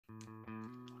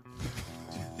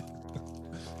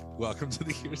Welcome to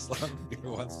the Gear Slum,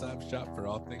 your one-stop shop for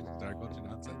all things dark culture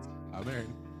nonsense. I'm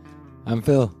Aaron. I'm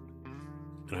Phil.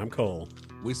 And I'm Cole.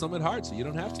 We slum it hard, so you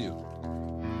don't have to.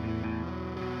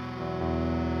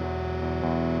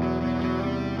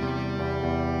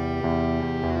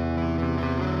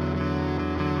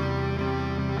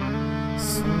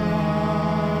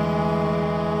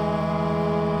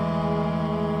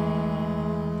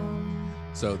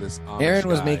 So this Amish Aaron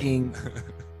was guy- making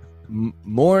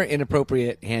more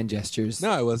inappropriate hand gestures. No,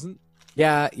 I wasn't.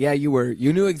 Yeah, you were.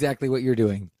 You knew exactly what you're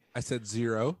doing. I said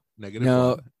 0, -1,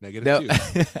 No. -2.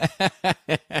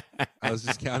 I was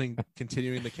just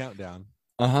continuing the countdown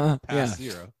Yeah. past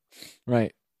 0.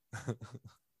 Right.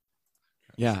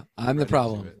 Yeah, I'm the Right into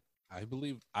problem. it.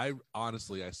 I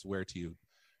honestly, I swear to you,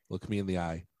 look me in the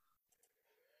eye.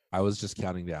 I was just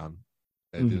counting down.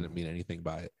 I Mhm. didn't mean anything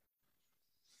by it.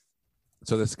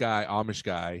 So this guy, Amish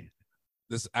guy,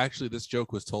 this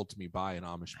joke was told to me by an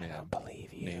Amish I man don't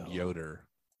believe you. named Yoder.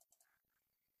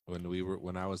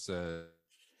 When I was in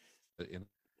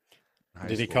high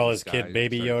Did he school, call this his kid guy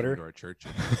Baby started Yoder? coming to our church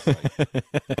and he was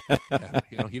like,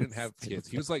 yeah, he didn't have kids.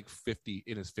 He was like 50,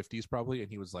 in his 50s probably, and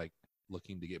he was like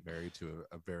looking to get married to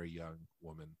a very young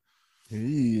woman.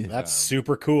 That's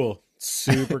super cool.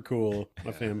 Super cool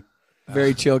of Yeah. him.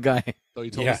 Very chill guy. So he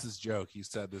told Yeah. us this joke. He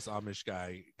said this Amish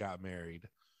guy got married,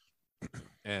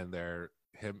 and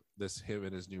him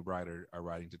and his new bride are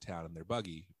riding to town in their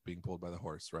buggy, being pulled by the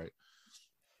horse, right?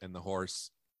 And the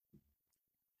horse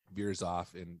veers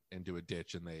off into a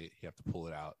ditch, and he have to pull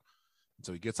it out. And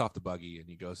so he gets off the buggy and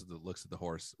he looks at the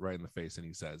horse right in the face, and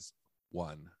he says,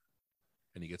 "1."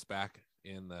 And he gets back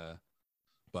in the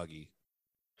buggy,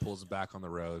 pulls it back on the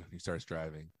road, and he starts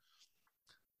driving.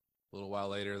 A little while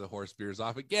later, the horse veers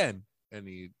off again, and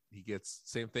he gets,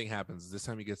 same thing happens. This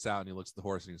time he gets out and he looks at the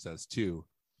horse and he says 2.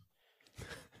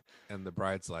 And the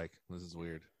bride's like, "This is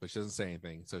weird," but she doesn't say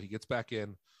anything. So he gets back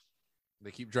in.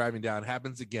 They keep driving down.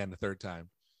 Happens again the third time.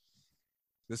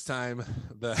 This time,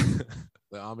 the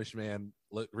Amish man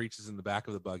reaches in the back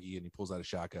of the buggy and he pulls out a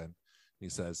shotgun.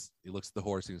 And he looks at the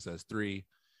horse and he says 3.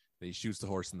 And he shoots the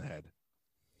horse in the head.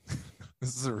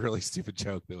 This is a really stupid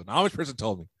joke that an Amish person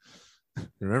told me.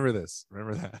 Remember this.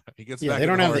 Remember that. He gets Yeah, back. they in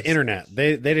don't have horse. the internet.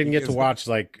 They didn't He get to gets- watch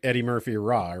like Eddie Murphy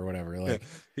Raw or whatever. Like,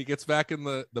 He gets back in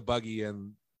the buggy,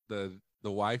 and the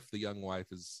young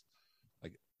wife is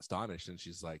like astonished, and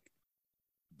she's like,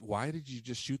 "Why did you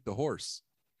just shoot the horse?"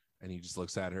 And he just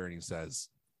looks at her and he says,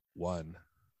 1.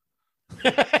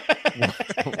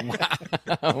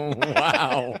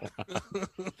 Wow.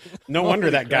 no wonder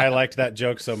that guy liked that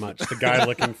joke so much. The guy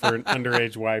looking for an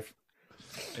underage wife.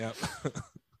 Yep.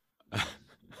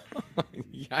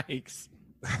 Yikes.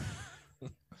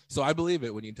 So I believe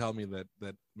it when you tell me that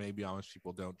maybe Amish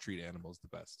people don't treat animals the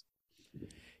best.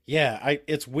 Yeah,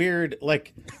 it's weird.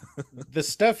 Like the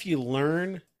stuff you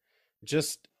learn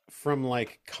just from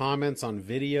like comments on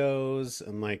videos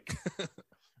and like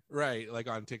Right, like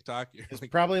on TikTok. You're it's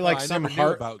like, probably "Oh, like I some never knew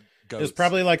heart. about goats." It's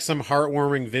probably like some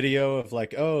heartwarming video of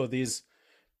like, oh, these,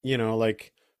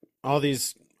 like all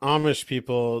these Amish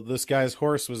people. This guy's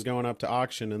horse was going up to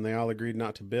auction, and they all agreed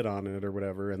not to bid on it or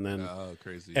whatever. And then Oh,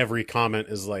 crazy. every comment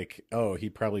is like, oh, he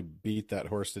probably beat that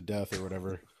horse to death or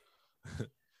whatever.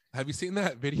 Have you seen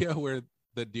that video where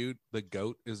the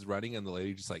goat is running and the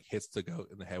lady just like hits the goat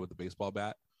in the head with a baseball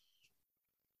bat?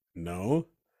 No,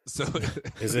 So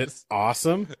is it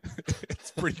awesome?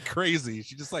 It's pretty crazy.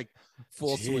 She just like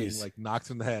full swing, Jeez. like knocks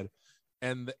him in the head.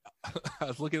 And I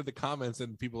was looking at the comments,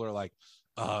 and people are like,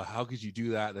 "How could you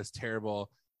do that? That's terrible."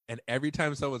 And every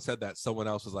time someone said that, someone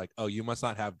else was like, "Oh, you must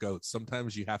not have goats.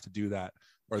 Sometimes you have to do that,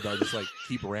 or they'll just like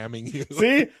keep ramming you."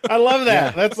 See, I love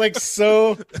that. Yeah. That's like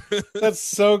so. That's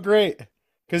so great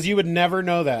because you would never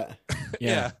know that.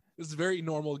 Yeah, it's very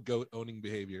normal goat owning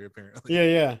behavior, apparently.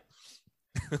 Yeah.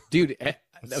 Dude,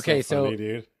 That's okay, so funny,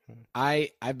 dude.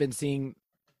 I've been seeing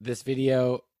this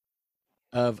video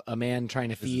of a man trying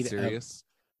to Is it feed serious?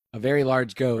 a very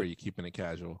large Or are goat. you keeping it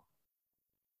casual?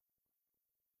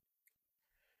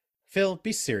 Phil,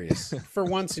 be serious for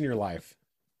once in your life.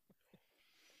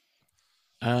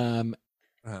 And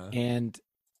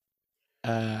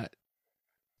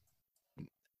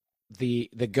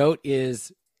the goat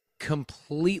is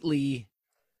completely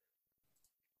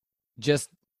just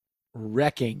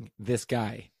wrecking this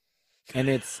guy, and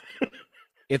it's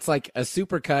like a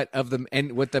supercut of them.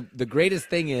 And what the greatest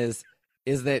thing is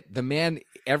that the man,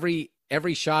 every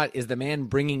shot is the man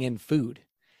bringing in food,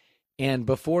 and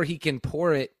before he can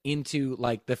pour it into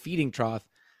like the feeding trough,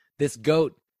 this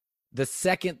goat, the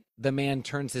second the man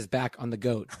turns his back on the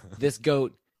goat, this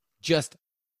goat just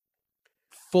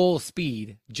full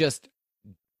speed just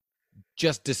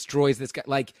destroys this guy.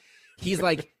 Like he's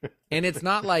like, and it's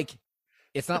not like,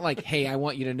 hey, I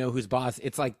want you to know who's boss.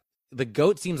 It's like the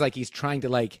goat seems like he's trying to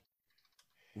like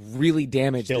really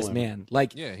damage Kill this him. man.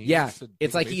 Like, Yeah, he yeah, needs to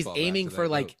it's take a like he's baseball bat aiming to for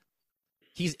that like, goat.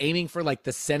 he's aiming for like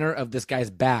the center of this guy's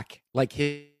back, like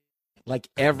his, like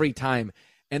every time.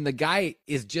 And the guy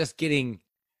is just getting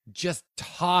just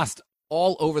tossed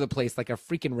all over the place like a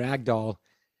freaking rag doll.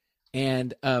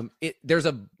 And there's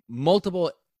a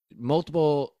multiple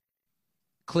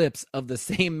clips of the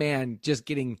same man just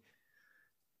getting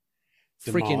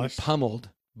freaking Demolished. pummeled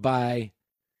by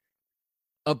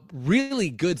a really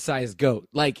good sized goat,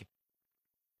 like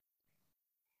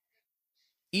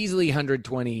easily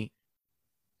 120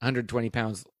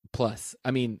 pounds plus.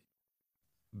 I mean,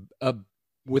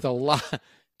 with a lot,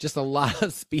 just a lot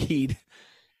of speed.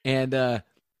 And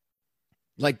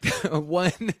like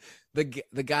the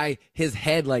guy, his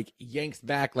head like yanks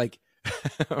back like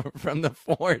from the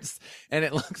force, and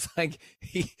it looks like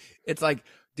it's like,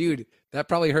 dude, that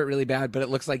probably hurt really bad, but it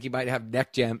looks like he might have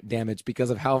neck damage because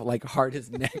of how like hard his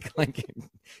neck like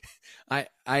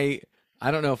I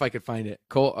don't know if I could find it.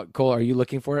 Cole, are you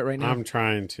looking for it right now? I'm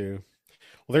trying to.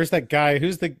 Well, there's that guy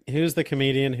who's the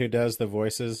comedian who does the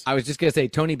voices. I was just gonna say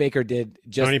Tony Baker did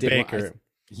Tony did one. Baker.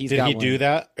 He's Did got he do one.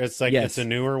 that? It's like Yes. it's a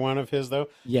newer one of his though.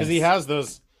 Yes. Because he has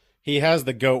those. He has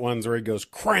the goat ones where he goes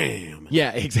cram.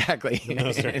 Yeah, exactly.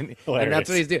 Those are and hilarious. that's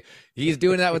what he's doing. He's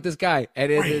doing that with this guy,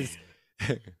 and it is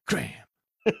cram.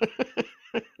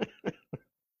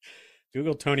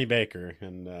 Google Tony Baker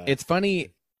and It's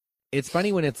funny. It's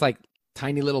funny when it's like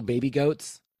tiny little baby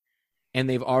goats, and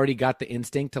they've already got the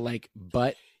instinct to like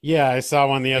butt. yeah, I saw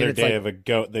one the And other it's day like- of a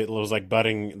goat that was like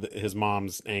butting his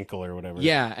mom's ankle or whatever.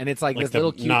 Yeah, and it's like this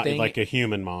little cute not thing, like a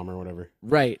human mom or whatever.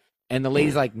 right? And the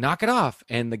lady's like, "Knock it off,"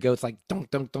 and the goat's like,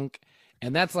 "Dunk, dunk, dunk,"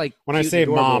 and that's like When I cute and say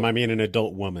adorable. mom, I mean an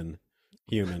adult woman,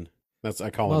 human. I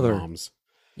call Mother. them moms.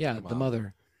 Yeah, The the mom.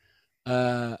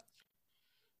 mother.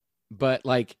 But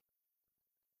like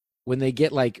when they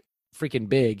get like freaking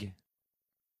big,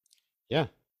 Yeah,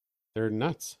 they're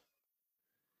nuts.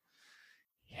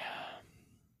 yeah.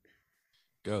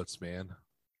 Goats, man.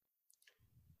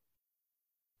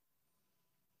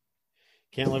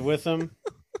 Can't live with them.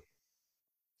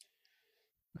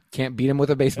 Can't beat him with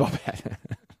a baseball bat.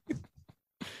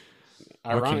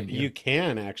 Ironic, Okay, yeah. you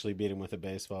can actually beat him with a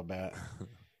baseball bat.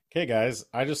 Okay, guys,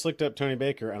 I just looked up Tony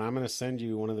Baker, and I'm going to send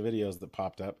you one of the videos that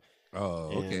popped up.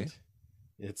 Oh, okay. And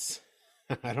it's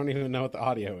I don't even know what the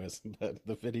audio is, but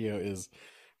the video is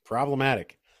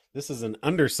problematic. This is an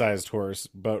undersized horse,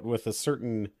 but with a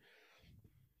certain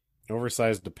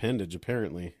oversized appendage,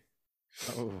 apparently.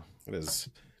 Oh, It is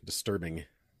disturbing.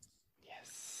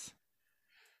 yes.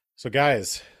 So,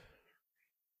 guys,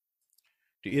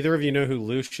 do either of you know who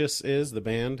Lucius is, the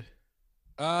band?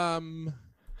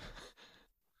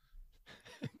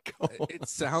 It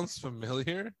sounds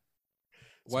familiar.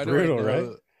 Why brutal, do I know,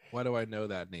 right? Why do I know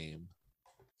that name?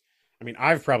 I mean,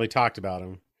 I've probably talked about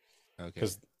him Okay.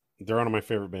 because they're one of my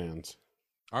favorite bands.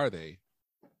 Are they?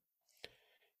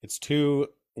 It's two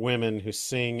women who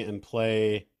sing and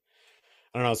play.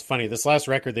 I don't know. It's funny. This last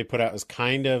record they put out was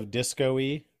kind of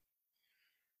disco-y.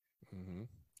 Mm-hmm.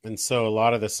 And so a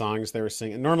lot of the songs they were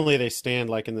singing, normally they stand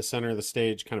like in the center of the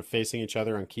stage, kind of facing each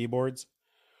other on keyboards.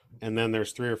 And then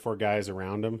there's 3 or 4 guys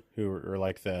around them who are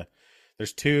like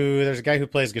there's a guy who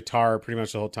plays guitar pretty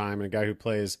much the whole time and a guy who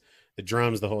plays the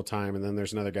drums the whole time. And then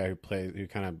there's another guy who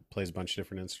kind of plays a bunch of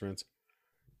different instruments.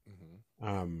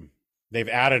 Mm-hmm. They've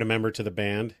added a member to the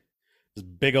band. This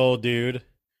big old dude.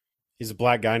 He's a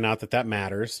black guy. Not that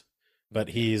matters, but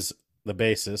he's the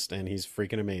bassist and he's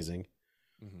freaking amazing.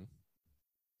 Mm-hmm.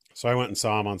 So I went and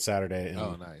saw him on Saturday. And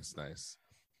Oh, nice.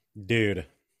 dude,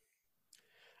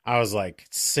 I was like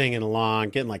singing along,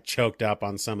 getting like choked up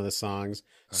on some of the songs,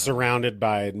 surrounded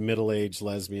by middle-aged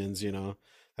lesbians, you know.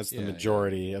 That's the Yeah,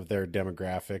 majority of their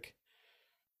demographic.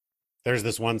 There's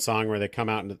this one song where they came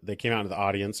out into the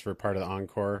audience for part of the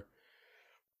encore.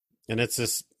 And it's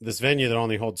this venue that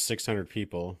only holds 600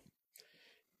 people.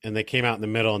 And they came out in the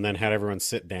middle and then had everyone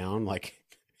sit down like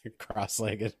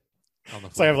cross-legged. On the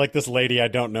So I have floor. like this lady I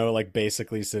don't know, like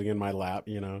basically sitting in my lap,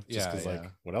 you know, just Yeah, because like, yeah.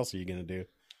 what else are you gonna do?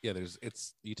 Yeah,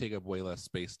 you take up way less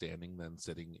space standing than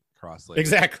sitting cross-legged.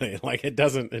 Exactly, like it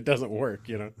doesn't work,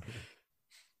 you know.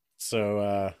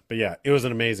 So, but yeah, it was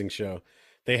an amazing show.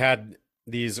 They had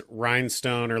these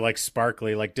rhinestone or like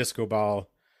sparkly, like disco ball,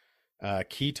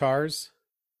 keytars,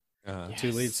 Uh, Yeah.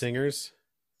 2 lead Yes. singers,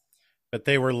 but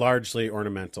they were largely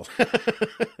ornamental.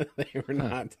 They were Huh.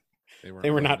 not. They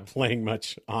They were not playing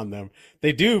much on them.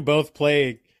 They do both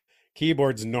play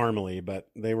keyboards normally, but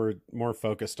they were more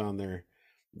focused on their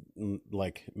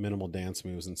like minimal dance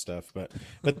moves and stuff. But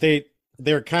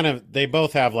they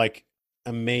both have like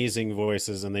amazing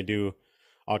voices, and they do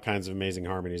all kinds of amazing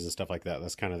harmonies and stuff like that.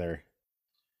 That's kind of their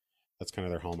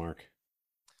hallmark.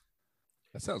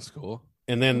 That sounds cool.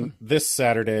 And then this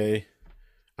Saturday,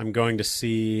 I'm going to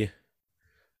see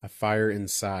A Fire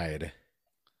Inside,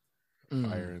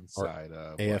 Fire Inside.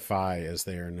 AFI as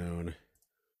they are known.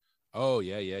 Oh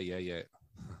yeah. A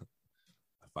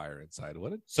Fire Inside.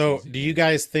 What? So, do you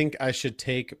guys think I should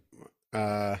take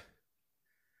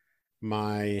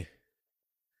my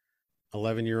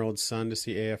 11-year-old son to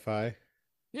see AFI?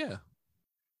 Yeah.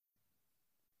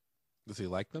 Does he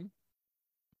like them?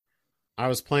 I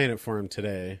was playing it for him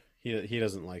today. He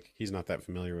doesn't like. He's not that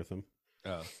familiar with them.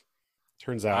 Oh.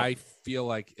 Turns out, I feel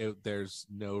like there's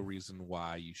no reason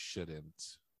why you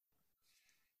shouldn't.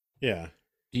 yeah.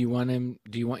 Do you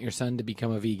want your son to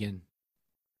become a vegan?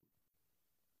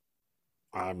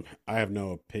 I have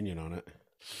no opinion on it.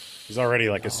 He's already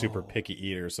like a super No. picky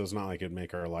eater, so it's not like it'd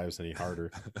make our lives any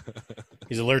harder.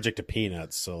 He's allergic to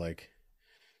peanuts, so like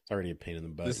it's already a pain in the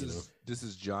butt. This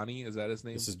is Johnny. Is that his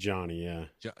name? This is Johnny, yeah.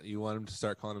 You want him to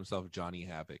start calling himself Johnny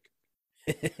Havoc?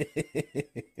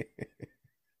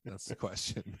 That's the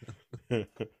question.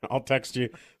 I'll text you.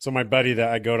 So my buddy that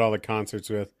I go to all the concerts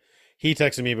with, he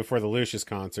texted me before the Lucius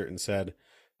concert and said,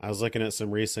 I was looking at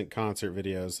some recent concert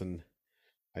videos and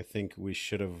I think we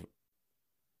should have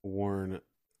worn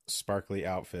sparkly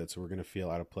outfits. We're going to feel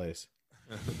out of place.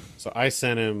 So I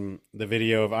sent him the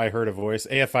video of I Heard a Voice.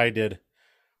 AFI did,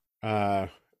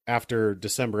 after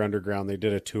December Underground, they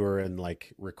did a tour and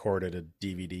like recorded a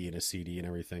DVD and a CD and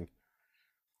everything.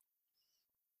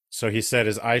 So he said,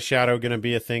 is eyeshadow going to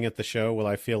be a thing at the show? Will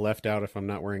I feel left out if I'm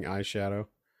not wearing eyeshadow?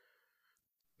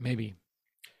 Maybe.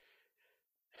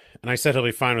 And I said he'll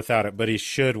be fine without it, but he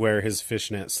should wear his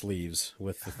fishnet sleeves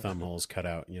with the thumb holes cut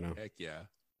out, you know. Heck yeah.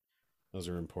 Those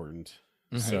are important.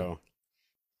 Mhm. So,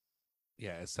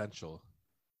 Yeah, essential.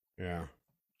 yeah.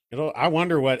 I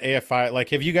wonder what AFI,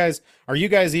 like, are you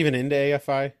guys even into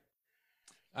AFI?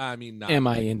 I mean, not Am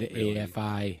I into really.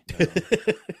 AFI? No.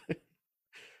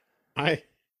 I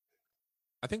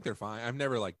I think they're fine. I've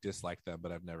never like disliked them,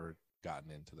 but I've never gotten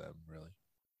into them really.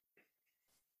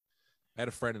 I had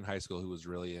a friend in high school who was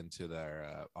really into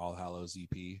their All Hallows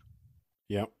EP.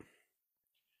 Yep.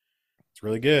 It's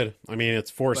really good. I mean, it's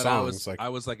four But songs. I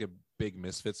was like a big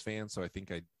Misfits fan, so I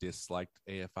think I disliked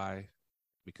AFI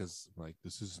because like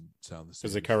this doesn't sound the same.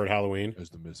 Because they covered Halloween. as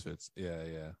the Misfits. Yeah.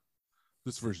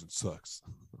 This version sucks.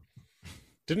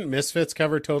 Didn't Misfits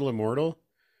cover Total Immortal?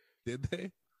 Did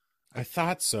they? I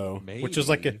thought so. Maybe. Which was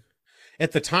like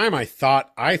at the time I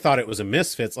thought it was a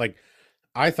Misfits. Like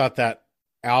I thought that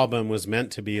album was meant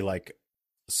to be like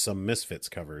some Misfits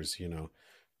covers, you know.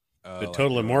 But like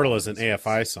Total their Immortal own is an Misfits.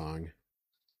 AFI song.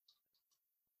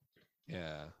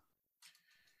 Yeah.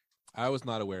 I was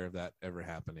not aware of that ever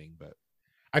happening, but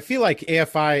I feel like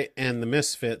AFI and the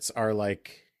Misfits are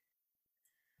like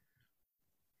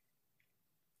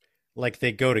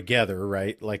they go together,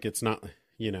 right? Like it's not,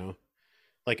 you know,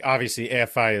 like obviously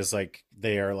AFI is like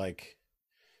they are like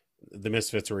the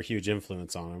Misfits were a huge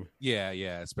influence on them. yeah,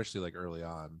 especially like early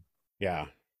on. Yeah.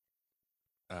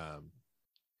 I'm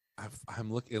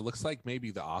look. It looks like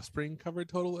maybe the Offspring covered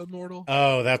Total Immortal.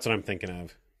 Oh, that's what I'm thinking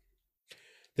of.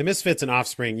 The Misfits and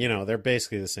Offspring, you know, they're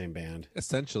basically the same band.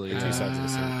 Essentially, They're two sides of the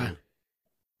same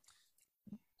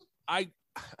thing.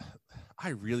 I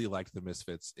really liked the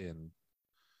Misfits in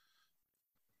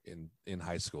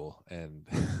high school, and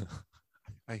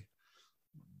I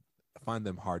find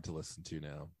them hard to listen to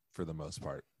now for the most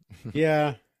part.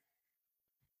 Yeah.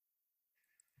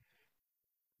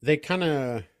 They kind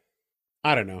of,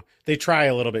 I don't know. They try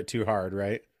a little bit too hard,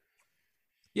 right?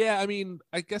 Yeah, I mean,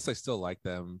 I guess I still like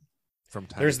them from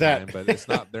time There's to time, that- but it's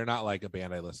not. They're not like a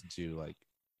band I listen to. Like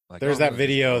There's oh, that no,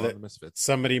 video just that- the Misfits.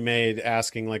 Somebody made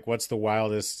asking like, what's the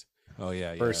wildest Oh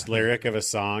yeah, first yeah. lyric of a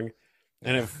song?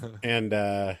 And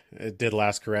it did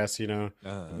Last Caress, you know.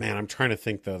 Man, I'm trying to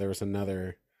think though. There's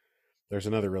another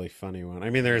really funny one.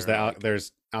 I mean, there's They're like-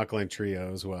 there's Alkaline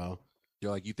Trio as well. You're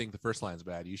like, you think the first line's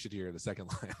bad? You should hear the second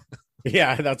line.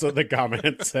 Yeah, that's what the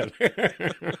comment said.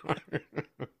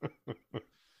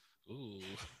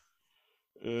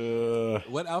 Ooh.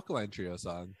 What Alkaline Trio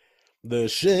song? The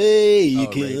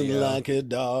shaking Radio. like a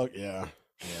dog. Yeah.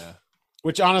 Yeah,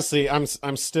 Which honestly, I'm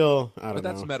still I but don't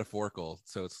that's know. metaphorical.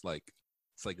 So it's like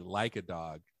a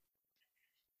dog.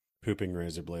 Pooping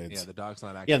razor blades. Yeah, the dog's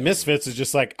not actually. Yeah, Misfits is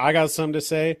just like I got something to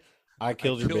say. I I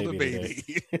killed your killed baby.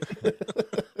 a Today.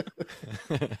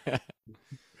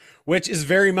 Which is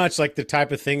very much like the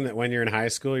type of thing that when you're in high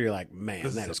school, you're like, man,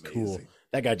 This that is is cool. amazing.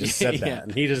 That guy just said Yeah. that,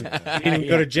 and he didn't even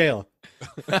go to jail.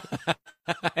 The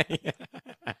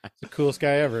coolest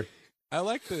guy ever. I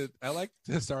like to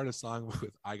start a song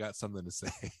with "I got something to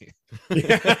say."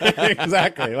 Yeah,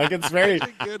 exactly. Like it's very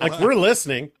That's a good like one. we're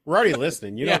listening. We're already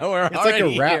listening. You know, Yeah, we're it's like a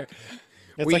already rap. here.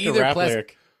 It's We like a either rap press-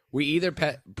 lyric. We either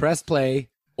press play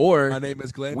or My name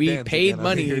is Glenn. we Danzig, paid and I'm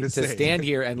money here to say, stand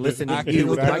here and listen to I you came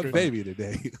with with the my Exactly. microphone.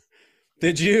 baby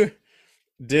today.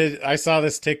 Did I saw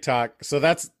this TikTok? So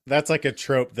that's like a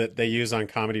trope that they use on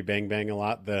Comedy Bang Bang a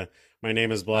lot. The my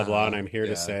name is blah blah and I'm here Yeah.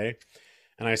 to say.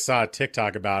 And I saw a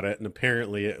TikTok about it, and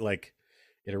apparently it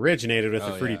originated with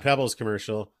the Oh, Fruity yeah. Pebbles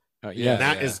commercial. Yeah.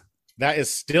 And that is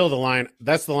still the line.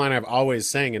 That's the line I've always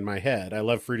sang in my head. I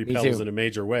love Fruity Me Pebbles too. in a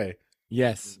major way.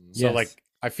 Yes. So yes. like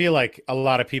I feel like a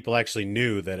lot of people actually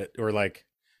knew that it, or like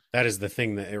that is the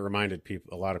thing that it reminded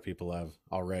people, a lot of people of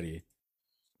already.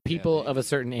 people Yeah, of a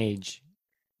certain age,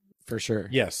 for sure.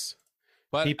 Yes.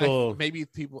 But People-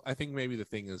 I think maybe the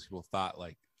thing is people thought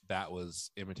like that was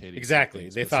imitating. Exactly.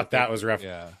 something They thought that specific. was ref-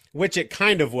 Yeah. Which it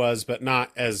kind of was, but not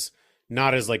as like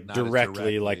Not as directly,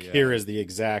 directly, like yeah. here is the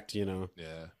exact, you know.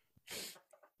 Yeah.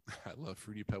 I love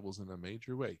Fruity Pebbles in a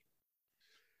major way.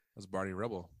 That's Barney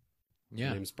Rubble. Yeah.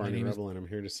 My name's My Barney name is- Rebel, and I'm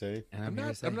here to say. and I'm here to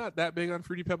not say. I'm not that big on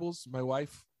Fruity Pebbles. My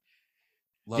wife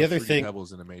loves other Fruity thing-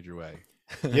 Pebbles in a major way.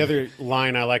 The other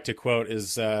line I like to quote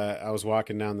is I was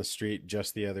walking down the street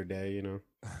just the other day, you know.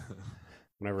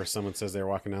 Whenever someone says they're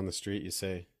walking down the street, you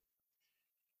say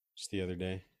just the other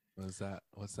day. What's that?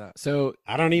 What's that? So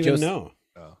I don't even Just- know.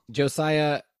 Oh.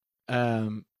 Josiah,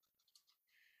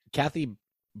 Kathy,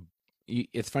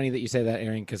 it's funny that you say that,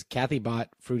 Aaron, because Kathy bought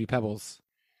Fruity Pebbles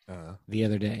the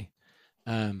other day.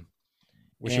 Was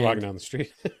she And- walking down the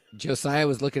street? Josiah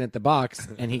was looking at the box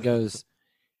and he goes,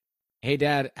 "Hey,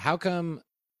 Dad, how come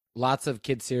lots of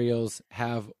kid cereals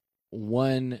have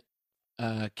one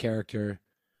character,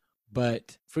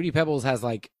 but Fruity Pebbles has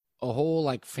like a whole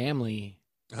like family?"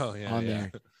 Oh yeah. On yeah.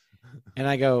 there. And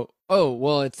I go, "Oh,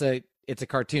 well, it's a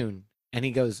cartoon." And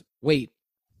he goes, "Wait,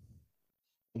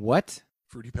 what?"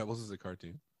 Fruity Pebbles is a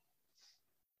cartoon.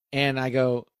 And I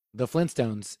go, "The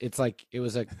Flintstones." It's like it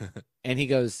was a, and he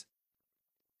goes,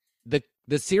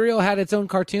 "The cereal had its own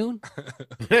cartoon."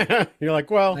 You're like,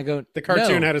 well, I go, the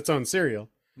cartoon "No. had its own cereal.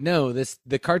 No,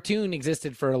 the cartoon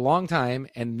existed for a long time,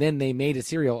 and then they made a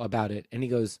cereal about it." And he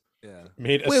goes, Yeah.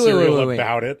 Made a Wait, wait, cereal wait, wait.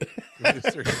 about it.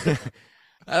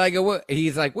 I go, "What?"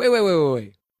 He's like,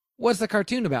 wait. What's the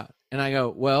cartoon about?" And I go,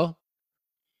 "Well,"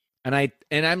 and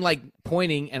I'm like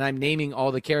pointing and I'm naming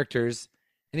all the characters,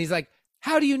 and he's like,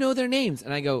 "How do you know their names?"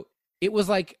 And I go, "It was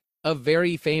like a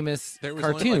very famous There was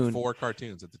cartoon." only like 4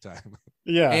 cartoons at the time.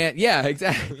 Yeah. And yeah,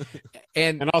 exactly.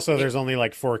 And And also there's only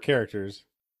like 4 characters.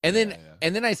 And then Yeah.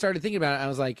 and then I started thinking about it. I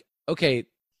was like, okay,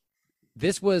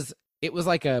 it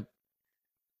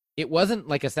wasn't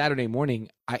like a Saturday morning.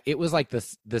 It was like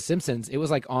the Simpsons. It was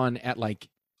like on at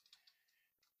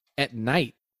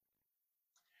night.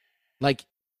 Like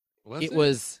it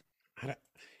was.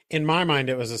 In my mind,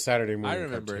 it was a Saturday I morning.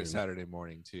 remember cartoon. it Saturday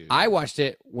morning too. I watched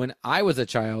it when I was a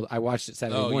child. I watched it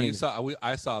Saturday Oh, morning. you saw?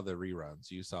 I saw the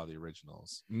reruns. You saw the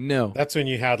originals. No, That's when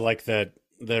you had like the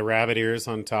rabbit ears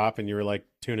on top, and you were like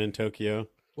Tuna in Tokyo,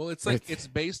 Well, it's like it's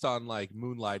based on like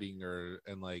moonlighting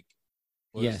and like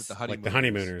what is Yes. it, the Like honeymooners, the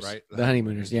honeymooners. right? The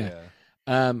honeymooners,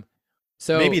 yeah.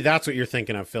 So maybe that's what you're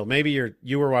thinking of, Phil. Maybe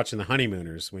you were watching the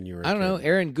Honeymooners when you were. I don't know.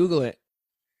 Aaron, Google it.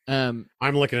 I'm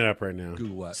looking it up right now.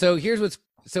 Google what? So here's what's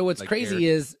Like crazy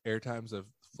is air times of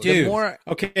Dude. the more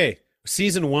Okay,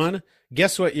 season 1.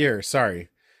 Guess what year? Sorry,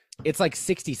 it's like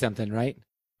 60 something, right?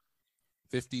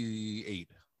 58.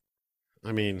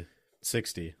 I mean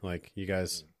 60. Like you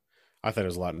guys, I thought it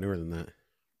was a lot newer than that.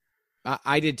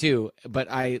 I did too,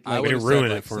 but I I like would have it ruined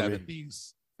said it like for me.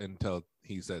 70s until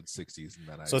he said 60s, and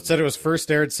then So it said it was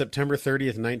first aired September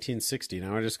 30th, 1960.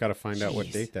 Now I just got to find out what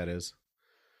Jeez. date that is.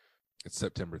 It's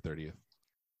September 30th.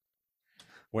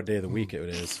 What day of the week it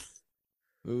is.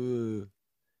 Ooh.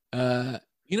 You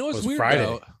know what's was weird Friday.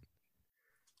 though? It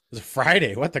was a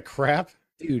Friday. What the crap?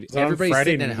 Dude, It's on everybody's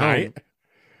Friday sitting at home. night.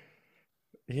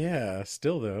 Yeah,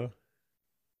 still though.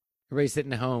 Everybody's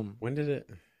sitting at home When did it?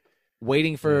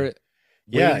 waiting for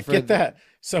Yeah, waiting for get that.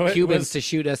 So it Cubans was to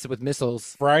shoot us with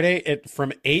missiles. Friday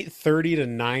from 8:30 to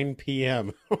 9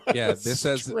 p.m. Yeah, That's this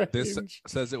strange.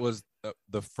 says it was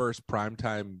the first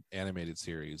primetime animated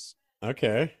series.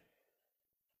 Okay.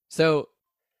 So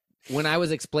when I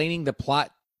was explaining the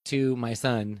plot to my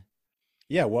son,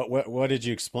 Yeah. What did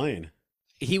you explain?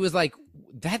 he was like,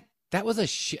 that was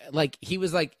like he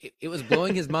was like it was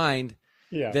blowing his mind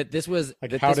Yeah. that this was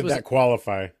Like that how this did was, that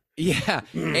qualify? Yeah,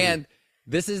 and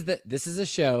this is a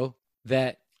show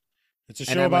that It's a And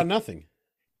show I'm about like- nothing.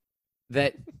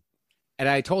 and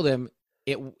I told him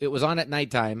it was on at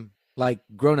nighttime, like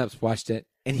grown-ups watched it,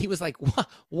 And he was like,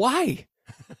 why?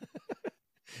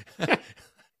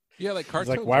 Yeah, like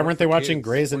cartoons. like, why weren't they watching kids,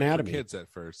 Grey's weren't for Anatomy? kids at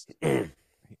first.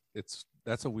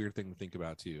 That's a weird thing to think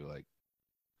about too. Like,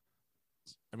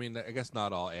 I mean, I guess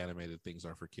not all animated things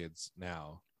are for kids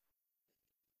now,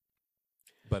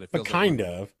 but it feels But kind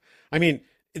of. I mean,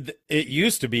 it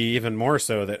used to be even more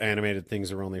so that animated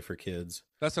things are only for kids.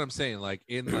 That's what I'm saying. Like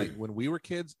when we were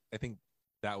kids, I think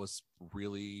that was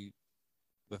really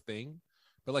the thing.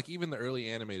 But like even the early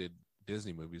animated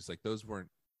Disney movies, like those weren't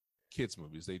kids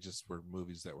movies. They just were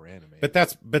movies that were animated.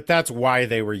 But that's why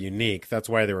they were unique. That's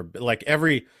why they were like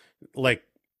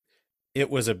it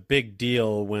was a big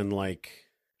deal when like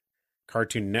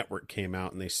Cartoon Network came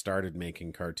out and they started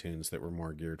making cartoons that were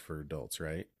more geared for adults,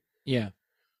 right? Yeah.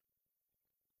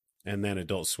 And then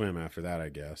Adult Swim after that, I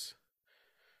guess.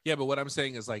 Yeah, but what I'm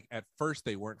saying is like at first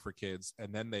they weren't for kids,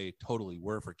 and then they totally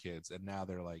were for kids, and now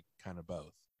they're like kind of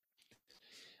both.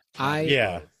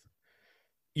 Yeah.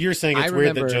 You're saying it's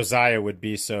weird that Josiah would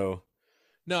be so.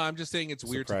 No, I'm just saying it's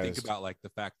weird to think surprised. about like the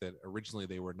fact that originally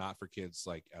they were not for kids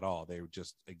like at all. They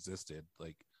just existed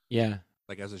like Yeah.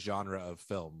 like as a genre of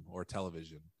film or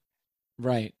television.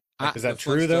 Right. Is that The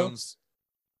true though? Flintstones-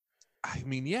 I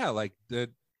mean, yeah, like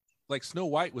Snow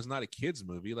White was not a kids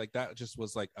movie. Like that just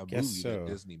was like a Guess movie so. that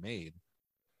Disney made,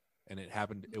 and it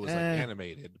happened. It was like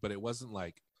animated, but it wasn't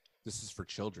like this is for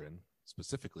children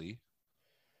specifically.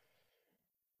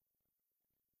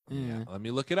 Yeah, let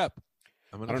me look it up.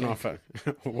 I don't know if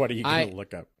what are you going to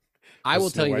look up? I will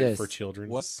Snow tell you White this. for children.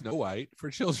 What's Snow White for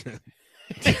children?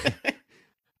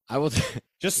 I will.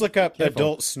 Just look up Careful.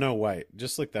 adult Snow White.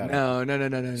 Just look that up.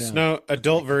 No.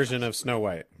 Adult version of Snow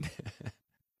White.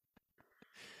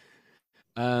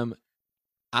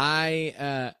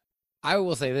 I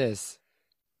will say this.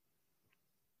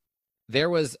 There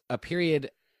was a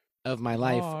period of my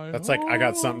life That's like I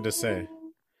got something to say.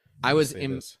 I was Say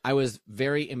this. I was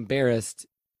very embarrassed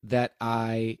that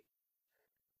I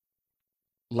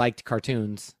liked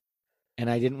cartoons, and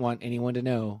I didn't want anyone to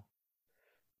know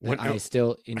that I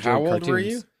still enjoyed How old cartoons. were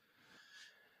you?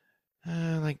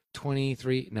 Like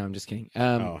 23. No, I'm just kidding.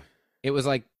 Oh, It was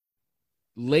like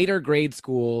later grade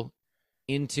school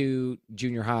into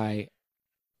junior high.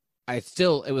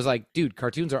 It was like, dude,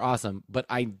 cartoons are awesome, but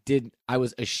I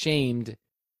was ashamed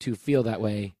to feel that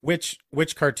way. which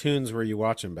cartoons were you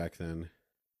watching back then?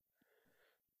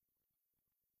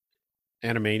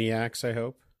 Animaniacs, I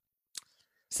hope.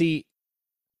 See,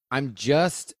 I'm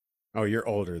just Oh, you're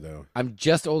older though.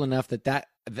 old enough that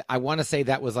I want to say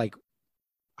that was like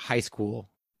high school.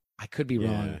 I could be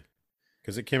wrong.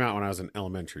 Because it came out when I was in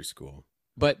elementary school.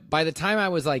 But by the time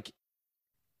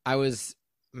I was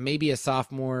maybe a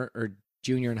sophomore or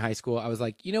junior in high school, I was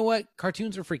like, you know what?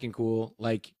 Cartoons are freaking cool.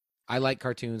 Like, I like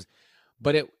cartoons.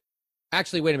 But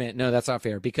actually, wait a minute. No, that's not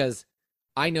fair, because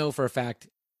I know for a fact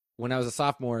when I was a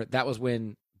sophomore, that was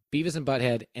when Beavis and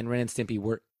Butthead and Ren and Stimpy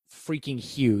were freaking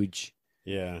huge.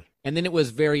 Yeah. And then it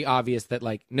was very obvious that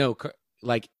like, no,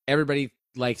 like everybody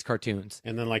likes cartoons.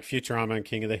 And then like Futurama and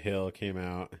King of the Hill came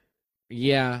out.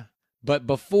 Yeah. But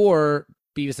before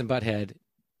Beavis and Butthead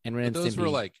and Ren and Those Stimpy were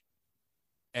like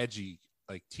edgy,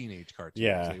 like teenage cartoons.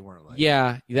 Yeah. They weren't like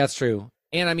yeah, that's true.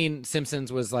 And I mean,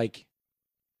 Simpsons was like,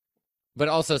 but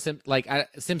also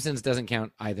Simpsons doesn't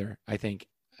count either, I think.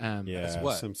 Yeah,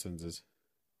 what? Simpsons is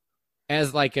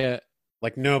As like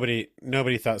like nobody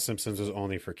thought Simpsons was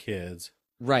only for kids.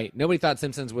 right. Nobody thought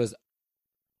Simpsons was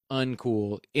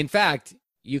uncool. In fact,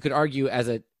 you could argue as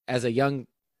a young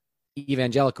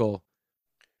evangelical,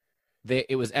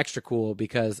 it was extra cool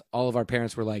because all of our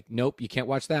parents were like, nope, you can't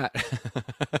watch that.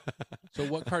 So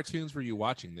what cartoons were you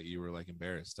watching that you were like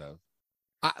embarrassed of?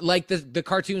 Like the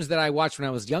cartoons that I watched when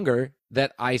I was younger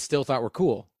that I still thought were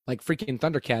cool, like freaking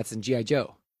Thundercats and G.I.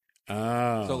 Joe.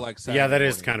 Oh. So like yeah, that Saturday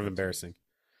is morning kind of cartoons. embarrassing.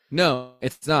 No,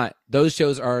 it's not. Those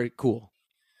shows are cool.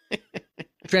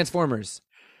 Transformers.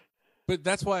 But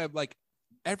that's why I'm like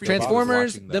everybody was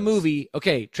Transformers, watching the those. movie.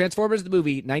 Okay, Transformers, the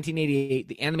movie, 1988,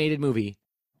 the animated movie.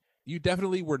 You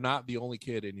definitely were not the only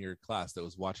kid in your class that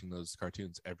was watching those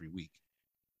cartoons every week.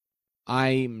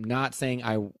 I'm not saying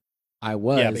I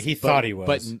was. Yeah, but he thought he was.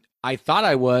 But I thought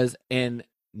I was, and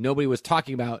nobody was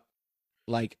talking about,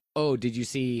 like, oh, did you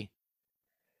see?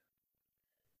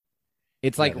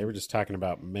 It's Yeah, like, they were just talking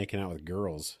about making out with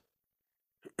girls.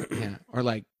 yeah, or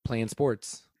like playing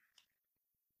sports.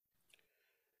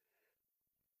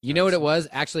 You know what it was?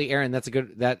 Actually, Aaron,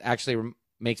 that actually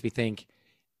makes me think.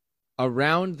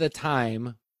 Around the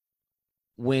time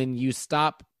when you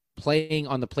stop playing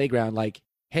on the playground, like,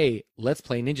 hey, let's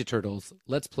play Ninja Turtles,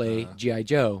 let's play G.I.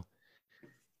 Joe,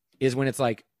 is when it's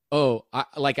like, oh,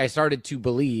 I started to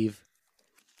believe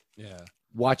Yeah.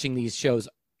 watching these shows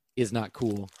is not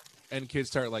cool. And kids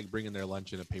start like bringing their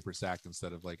lunch in a paper sack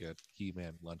instead of like a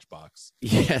He-Man lunchbox.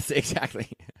 Yes, exactly.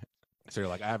 So you're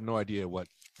like, I have no idea what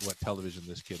television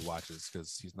this kid watches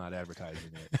because he's not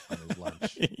advertising it on his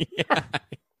lunch. Yeah.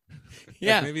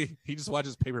 Yeah. Like maybe he just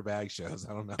watches paper bag shows.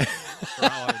 I don't know. For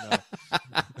all I know.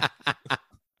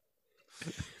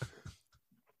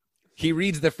 He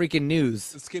reads the freaking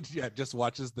news This kid, just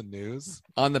watches the news,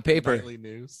 on the paper. nightly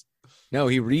news. No,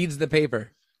 he reads the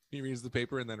paper. He reads the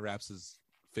paper and then wraps his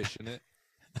fish in it.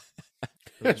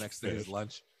 For the next day, his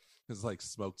lunch is like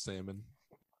smoked salmon.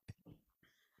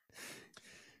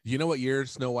 You know what year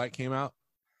Snow White came out?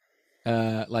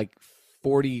 Like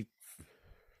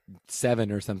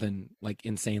 47 or something, like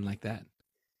insane like that.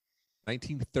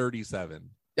 1937.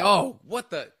 Oh,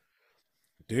 what the?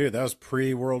 Dude, that was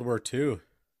pre-World War II.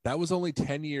 That was only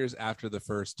 10 years after the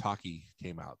first talkie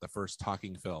came out, the first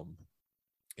talking film.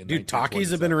 Dude, talkies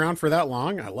have been around for that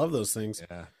long? I love those things.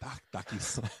 Yeah,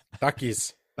 talkies.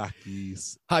 Talkies.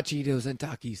 Takis. Hot Cheetos and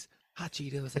Takis. Hot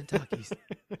Cheetos and Takis.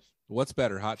 What's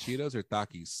better, hot Cheetos or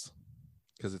Takis?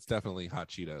 Because it's definitely hot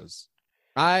Cheetos.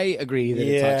 I agree that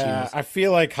it's Hot Yeah, Cheetos. I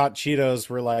feel like hot Cheetos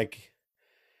were like,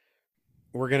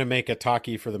 we're going to make a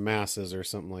Taki for the masses or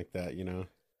something like that, you know?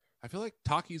 I feel like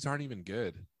Takis aren't even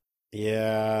good.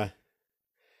 Yeah.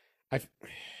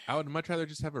 I would much rather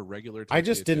just have a regular. I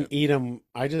just tortilla didn't chip, eat them.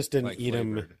 I just didn't like, eat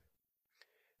them flavored.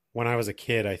 when I was a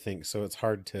kid, I think. So it's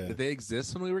hard to. Did they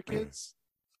exist when we were kids?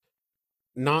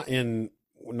 Not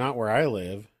where I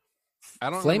live. I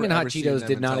don't. Flamin' remember Hot ever seeing Cheetos them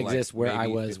did not until, like, exist where I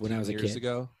maybe was when I was a 15 years kid.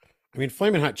 ago. I mean,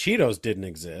 Flamin' Hot Cheetos didn't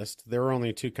exist. There were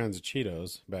only two kinds of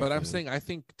Cheetos back But I'm then. saying I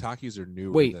think Takis are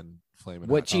newer Wait, than Flamin'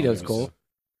 what Hot Cheetos, Cheetos. Cole?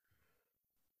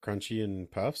 Crunchy and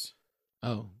Puffs.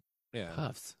 Oh, Yeah,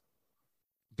 Puffs.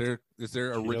 is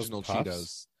there Cheetos original Puffs?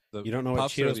 Cheetos? The You don't know what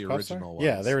Puffs are Cheetos the Puffs are? original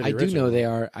Yeah, ones. they were the I do original. know they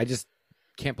are. I just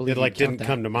can't believe It like you count didn't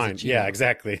come that to as a mind. Yeah, Cheeto.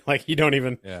 exactly. Like you don't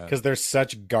even Yeah. because they're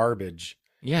such garbage.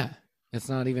 Yeah, it's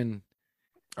not even.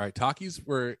 All right, Takis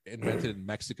were invented in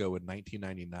Mexico in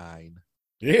 1999,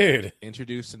 Dude,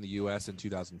 introduced in the U.S. in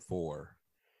 2004.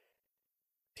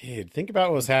 think about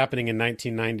what was happening in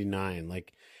 1999.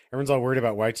 Like everyone's all worried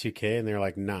about Y2K, and they're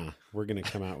like, "Nah, we're gonna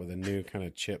come out with a new kind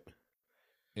of chip."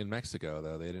 In Mexico,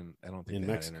 though, they didn't. I don't think In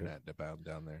they Mexico. had internet abound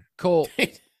down there. Cole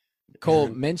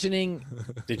mentioning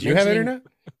Did you have Mentioning- internet?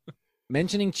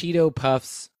 mentioning Cheeto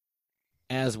Puffs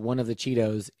as one of the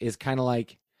Cheetos is kind of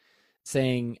like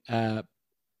saying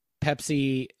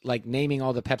Pepsi, like naming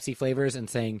all the Pepsi flavors and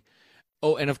saying,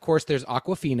 "Oh, and of course there's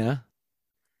Aquafina."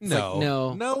 It's No,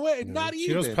 like, no way, No. not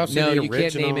Cheetos even. Puffs are No, the you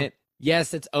can't name original. it.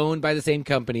 Yes, it's owned by the same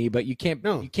company, but you can't.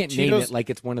 No, you can't name Cheetos- it like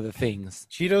it's one of the things.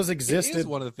 Cheetos It existed. is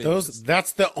one of the things.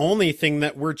 That's the only thing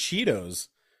that were Cheetos.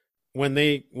 When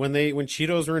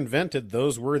Cheetos were invented,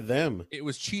 those were them. It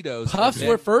was Cheetos. Puffs and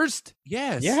were then- first.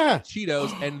 Yes. Yeah.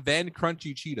 Cheetos and then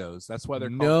Crunchy Cheetos. That's why they're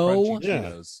called No. Crunchy Yeah.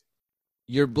 Cheetos.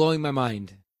 You're blowing my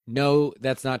mind. No,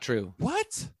 that's not true.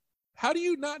 What? How do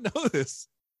you not know this?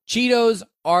 Cheetos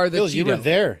are the Bill, Cheeto. you were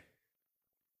there.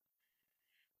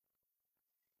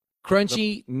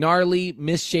 Crunchy, gnarly,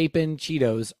 misshapen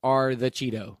Cheetos are the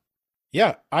Cheeto.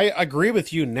 Yeah, I agree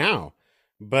with you now,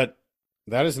 but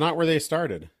that is not where they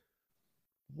started.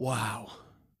 Wow.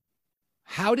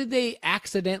 How did they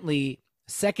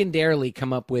secondarily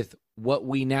come up with what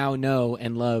we now know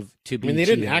and love to I be mean, they Cheetos?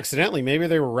 didn't accidentally. Maybe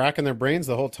they were racking their brains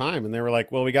the whole time, and they were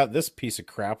like, "Well, we got this piece of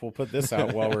crap. We'll put this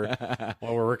out while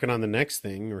we're working on the next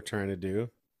thing we're trying to do."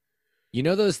 You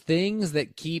know those things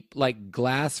that keep like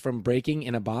glass from breaking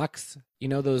in a box? You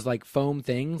know those like foam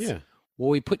things? Yeah, Well,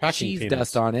 we put Packing cheese peanuts.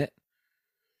 dust on it.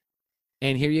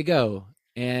 And here you go.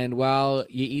 And while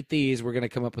you eat these, we're going to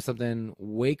come up with something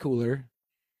way cooler.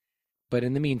 But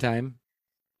in the meantime,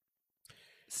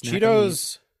 snack on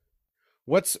these.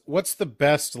 Cheetos. What's the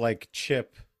best like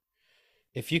chip?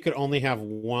 If you could only have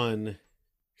one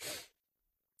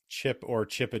chip or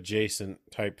chip adjacent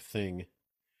type thing,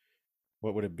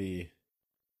 what would it be?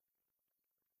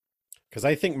 Because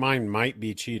I think mine might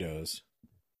be Cheetos.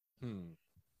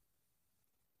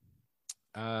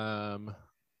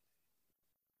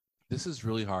 This is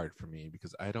really hard for me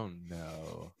because I don't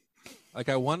know. Like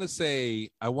I want to say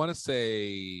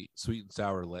sweet and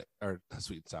sour or not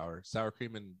sweet and sour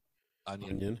cream and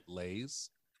onion Lays.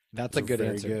 That's a Those are good very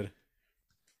answer.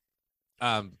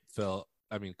 good. Phil,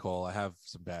 I mean Cole, I have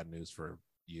some bad news for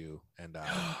you. And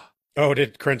Oh,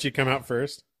 did Crunchy come out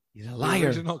first? He's a the liar.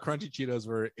 original Crunchy Cheetos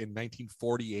were in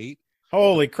 1948.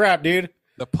 Holy crap, dude.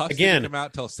 The Puffs Again. didn't come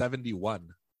out till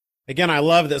 71. Again, I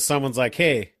love that someone's like,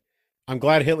 "Hey, I'm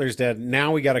glad Hitler's dead.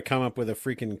 Now we got to come up with a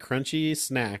freaking crunchy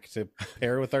snack to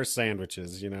pair with our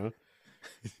sandwiches," you know?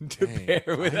 to Dang,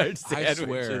 pair with our I sandwiches.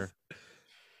 swear,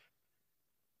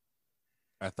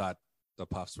 I thought the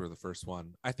puffs were the first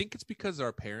one. I think it's because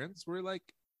our parents were like,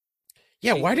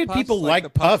 Yeah, ate why the did puffs, people like, like the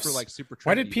puffs puffs? were, like, super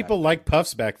Why trendy did back people then. like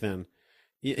puffs back then?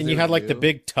 And they you were had like the new.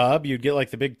 big tub. You'd get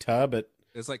like the big tub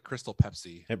It's like Crystal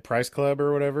Pepsi. at Price Club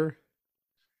or whatever.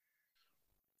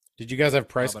 Did you guys have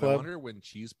Price But I Club? wonder when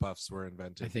cheese puffs were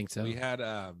invented. I think so.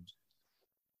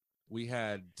 We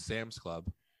had Sam's Club.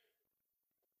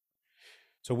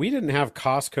 So we didn't have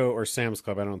Costco or Sam's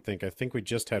Club, I don't think. I think we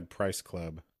just had Price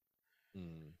Club.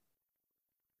 Mm.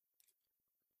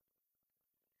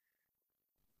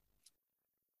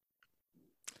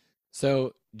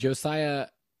 So Josiah,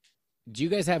 do you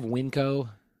guys have Winco?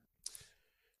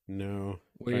 No.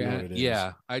 Where I you're know at? what it is.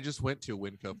 Yeah, I just went to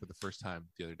Winco for the first time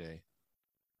the other day.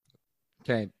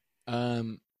 Okay.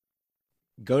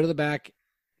 Go to the back.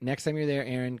 Next time you're there,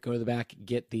 Aaron, go to the back.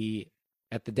 Get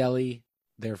at the deli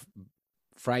their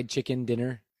fried chicken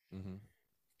dinner. Mm-hmm.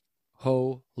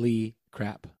 Holy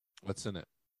crap! What's in it?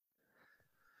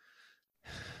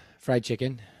 Fried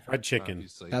chicken. Fried chicken.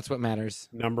 Obviously. That's what matters.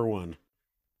 Number one.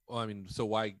 Well, I mean, so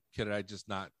why could I just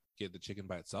not get the chicken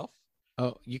by itself?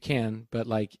 Oh, you can, but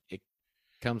like it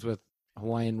comes with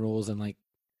Hawaiian rolls and like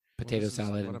potato Well, this is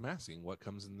salad. What and- I'm asking, what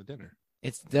comes in the dinner?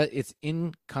 It's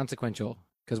inconsequential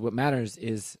because what matters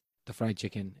is the fried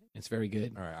chicken. It's very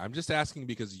good. All right, I'm just asking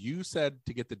because you said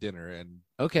to get the dinner, and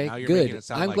Okay, Now you're making good. it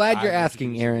sound I'm like glad you're I'm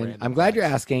asking, introducing Aaron. random I'm glad you're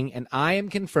facts. asking, and I am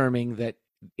confirming that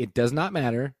it does not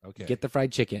matter. okay, Get the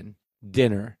fried chicken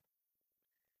dinner.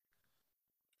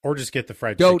 Or just get the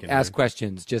fried Don't chicken. ask man.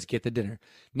 questions. Just get the dinner.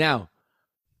 Now,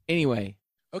 anyway,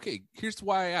 okay. Here's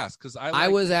why I asked because I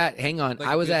was at. Hang on. like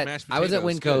I was good at. mashed I was at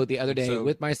potatoes, Winco good. the other day So-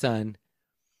 with my son,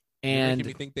 You're making and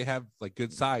me think they have like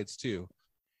good sides too.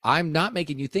 I'm not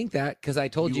making you think that because I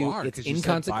told you, are, it's 'cause you said buy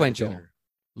the inconsequential. dinner.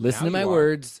 Listen Now to my you are.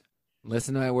 words.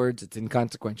 Listen to my words. It's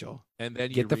inconsequential. And then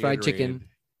you Get the fried chicken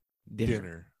reiterated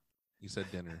dinner. You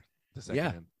said dinner. The second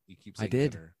Yeah, time. You keep I saying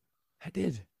did. dinner.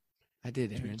 I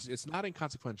did, Dude, Aaron. it's not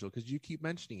inconsequential because you keep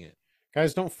mentioning it.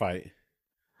 Guys, don't fight.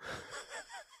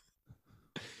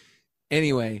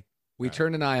 Anyway, we Alright.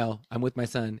 turn an aisle. I'm with my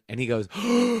son, and he goes,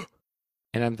 and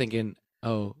I'm thinking,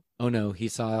 oh no, he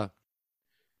saw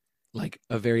like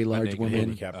a very large naked woman.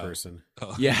 Handicapped Oh. person.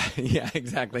 Oh. Yeah, yeah,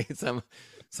 exactly.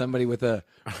 Somebody with a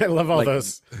I love all Like,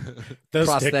 those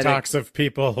prosthetic- TikToks of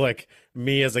people like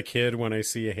me as a kid when I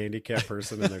see a handicapped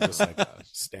person and they're just like Gosh.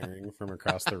 staring from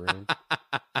across the room.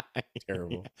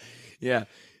 Terrible. Yeah,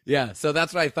 yeah. So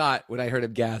that's what I thought when I heard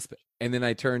him gasp, and then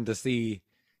I turned to see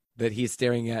that he's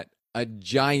staring at a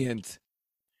giant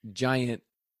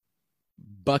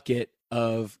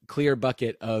clear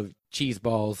bucket of cheese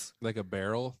balls. Like a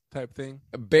barrel type thing.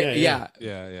 Yeah, Yeah,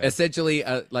 Yeah, yeah. essentially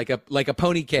like a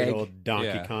pony Big keg. old Donkey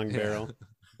Yeah, Kong yeah. barrel.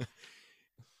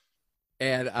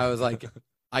 And I was like,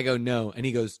 I go, no. And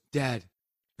he goes, Dad,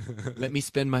 let me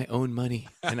spend my own money.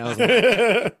 And I was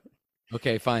like,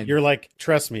 okay, fine. You're like,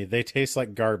 trust me, they taste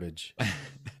like garbage.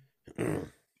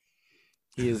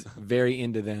 He is very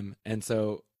into them. And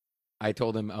so I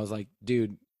told him, I was like,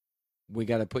 dude, we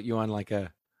got to put you on like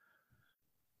a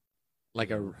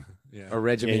yeah.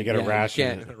 regimen. Yeah, you gotta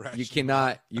ration can't- it. Ration You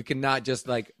them cannot just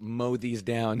like mow these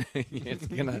down. It's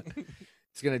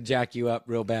gonna jack you up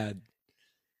real bad.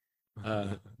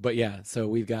 But yeah, so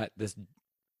we've got this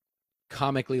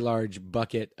comically large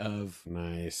bucket of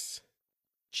Nice.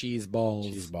 cheese balls.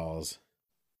 Cheese balls.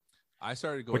 I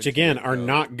started going Which to again are Winco.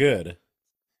 not good.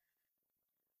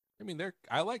 I mean,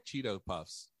 I like Cheeto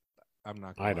puffs. I'm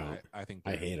not. I Gonna lie. don't. I think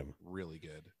I they're hate 'em. Really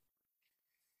good.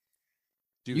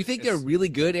 Dude, You think they're it's- really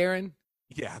good, Aaron?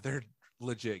 Yeah, they're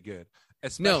legit good.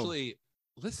 Especially,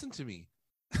 listen to me.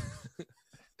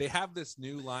 They have this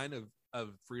new line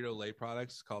of Frito Lay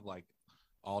products called like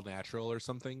All Natural or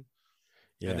something,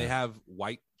 Yeah. and they have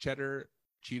white cheddar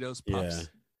Cheetos puffs.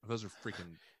 Those are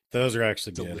freaking Those are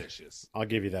actually good. delicious. I'll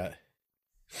give you that.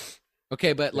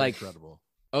 Okay, but They're like, incredible.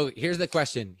 oh, here's the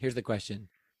question.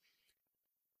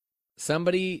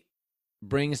 Somebody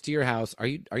brings to your house. Are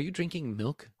you drinking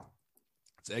milk?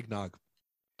 It's eggnog.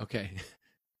 Okay.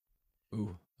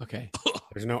 Ooh. Okay.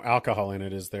 There's no alcohol in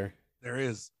it, is there? There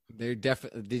is. There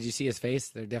definitely. Did you see his face?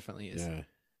 There definitely is.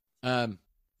 Yeah.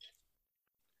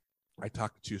 I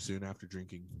talked too soon after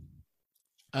drinking.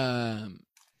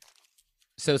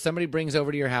 So somebody brings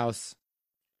over to your house.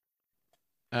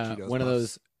 Cheetos One of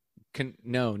Puffs. those.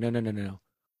 No.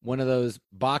 One of those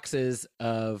boxes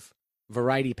of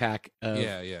variety pack of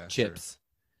Yeah, chips.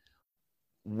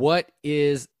 What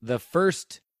is the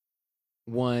first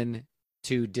one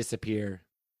to disappear,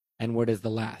 and what is the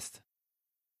last?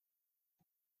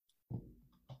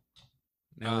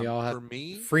 Now we all have. For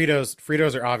me,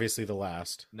 Fritos are obviously the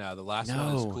last. no, the last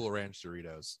one is No. Cool Ranch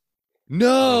Doritos.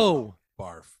 No,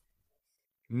 Barf.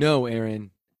 no,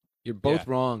 Aaron, you're both Yeah.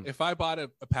 wrong. If I bought a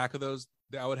pack of those,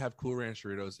 I would have Cool Ranch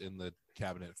Doritos in the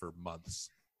cabinet for months,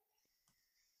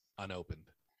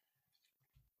 unopened,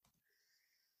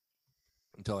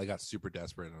 until I got super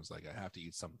desperate and I was like, I have to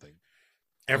eat something.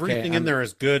 Everything I'm- in there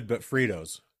is good, but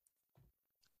Fritos.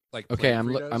 Like Okay, plain I'm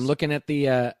Fritos? looking at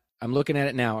the I'm looking at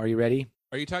it now. Are you ready?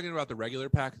 Are you talking about the regular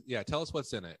pack? Yeah, tell us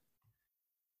what's in it.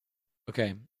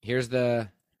 Okay, here's the.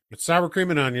 It's sour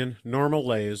cream and onion, normal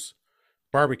Lay's,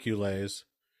 barbecue Lay's,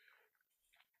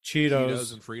 Cheetos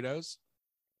Cheetos, and Fritos.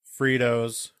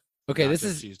 Fritos, Okay, Not this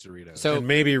just is cheese Doritos. so and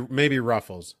maybe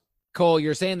Ruffles. Cole.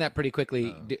 You're saying that pretty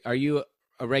quickly. Oh. Are you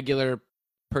a regular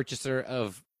purchaser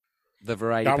of the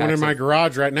variety? Got one packs in my of-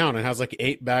 garage right now, and it has like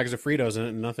 8 bags of Fritos in it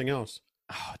and nothing else.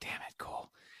 Oh, damn it, Cole.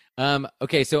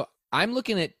 Okay, so I'm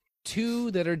looking at two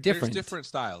that are different. There's different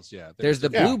styles. Yeah, There's the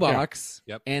Yeah, blue yeah. box,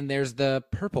 Yep. and there's the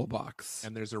purple box.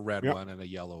 and there's a red Yep. one and a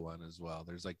yellow one as well.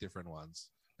 There's like different ones.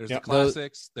 There's Yep. the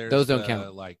classics. There's those don't the,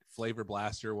 count. Like flavor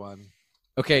blaster one.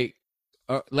 Okay,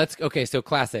 okay. So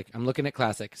classic. I'm looking at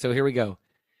classic. So here we go.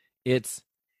 It's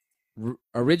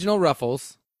original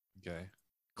Ruffles, Okay.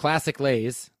 classic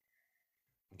Lay's,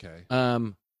 Okay.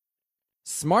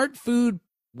 Smart Food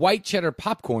white cheddar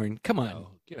popcorn. Come on,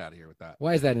 No, get out of here with that.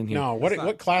 why is that in here? No, It's not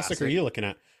what classic are classic. you looking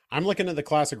at? I'm looking at the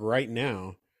classic right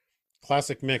now.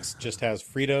 Classic mix just has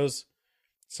Fritos,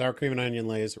 sour cream and onion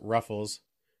Lay's, Ruffles,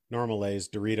 normal Lay's,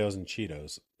 Doritos, and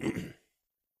Cheetos.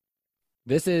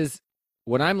 This is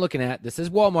what I'm looking at. This is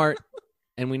Walmart,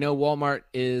 and we know Walmart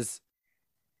is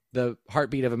the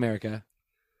heartbeat of America.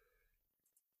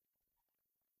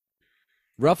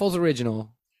 Ruffles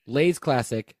original, Lay's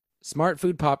classic, Smart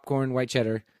Food popcorn, white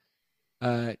cheddar,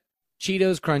 Cheetos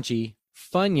crunchy,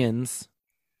 Funyuns,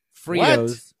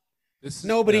 Fritos. This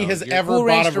Nobody no, has you're- ever Cool bought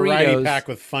Ranch a variety Doritos. pack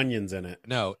with Funyuns in it.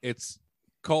 No, it's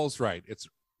Cole's right. It's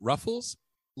Ruffles,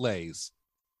 Lay's,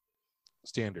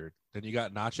 standard. Then you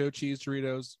got nacho cheese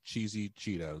Doritos, cheesy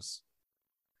Cheetos.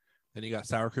 Then you got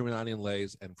sour cream and onion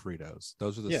Lay's and Fritos.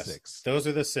 Those are the Yes, 6 those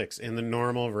are the 6 in the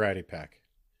normal variety pack.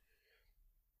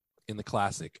 in the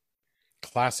classic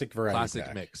Classic variety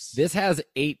pack. mix. This has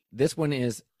 8. This one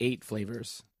is 8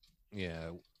 flavors.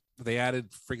 Yeah, they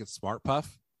added freaking Smart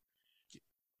Puff,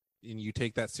 and you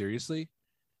take that seriously?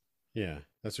 Yeah,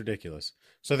 that's ridiculous.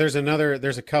 So there's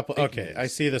a couple. Fake Okay, news. I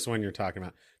see this one you're talking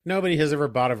about. Nobody has ever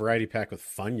bought a variety pack with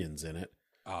Funyuns in it.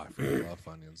 Oh, I freaking love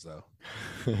Funyuns though.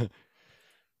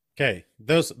 Okay,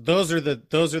 those are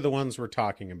the ones we're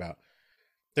talking about.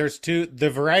 There's two. The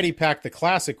variety pack, the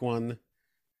classic one.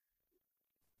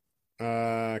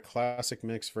 Classic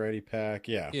mix variety pack.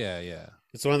 Yeah, Yeah.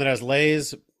 it's the one that has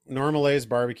Lay's, normal Lay's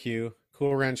barbecue,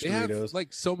 Cool Ranch They have Doritos.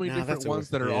 like so many Nah, different that's a- ones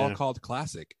that are all yeah. called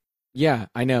classic. Yeah,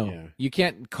 I know. Yeah. You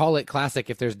can't call it classic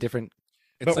if there's different.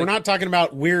 It's But we're like- not talking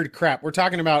about weird crap. We're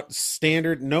talking about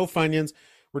standard, no Funyuns.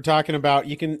 We're talking about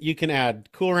you can add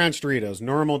Cool Ranch Doritos,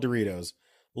 normal Doritos,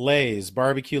 Lay's,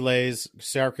 barbecue Lay's,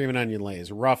 sour cream and onion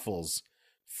Lay's, Ruffles,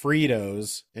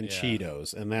 Fritos, and Yeah.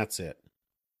 Cheetos, and that's it.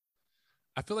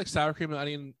 I feel like sour cream and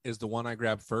onion is the one I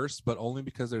grab first, but only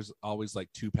because there's always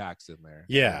like 2 packs in there.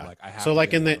 Yeah. Like I have So to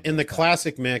like get in one the of in the those packs.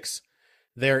 classic mix,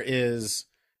 there is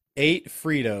 8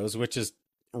 Fritos, which is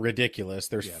ridiculous.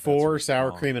 There's Yeah, that's 4 really sour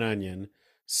long. cream and onion,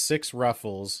 6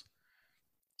 Ruffles,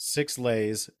 6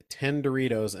 Lay's, 10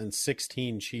 Doritos, and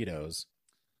 16 Cheetos.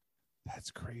 That's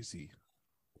crazy.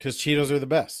 Because Cheetos are the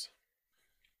best.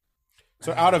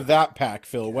 So out of that pack,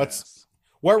 Phil, Yes.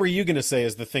 what were you gonna say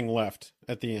is the thing left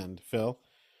at the end, Phil?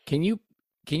 Can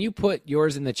you put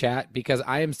yours in the chat, because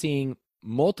I am seeing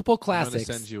multiple I'm gonna classics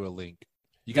send you a link.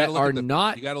 You that gotta look are at the,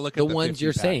 not you gotta look the at the ones 50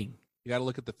 you're pack. saying. You gotta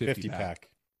look at the 50, 50 pack. pack.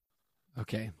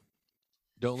 Okay,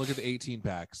 Don't look at the 18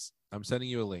 packs. I'm sending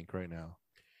you a link right now.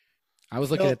 I was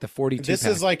looking Phil, at the 42. This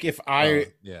pack. is like if I Oh,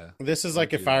 yeah. this is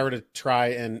like Don't if do I that. were to try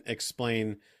and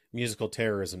explain musical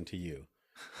terrorism to you.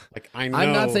 Like I know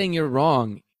I'm not saying you're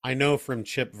wrong. I know from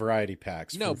chip variety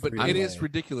packs. No, from but it is Frito-Lay.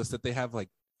 ridiculous that they have like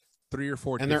 3 or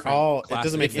 4 and they're different all it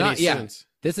doesn't make It's any not- yeah. sense.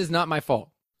 This is not my fault.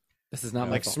 This is not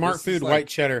my Like fault. Smart This is Food like- white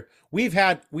cheddar. We've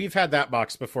had that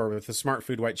box before with the Smart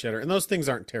Food white cheddar, and those things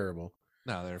aren't terrible.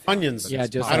 No, they're Onions. but Yeah,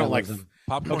 it's just I don't popcorn. like them.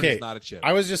 Popcorn Okay, is not a chip.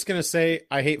 I was just gonna say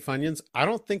I hate Funyuns. I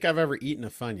don't think I've ever eaten a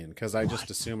Funyun because I just What?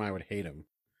 assume I would hate them.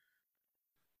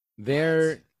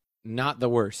 They're not the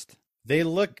worst. They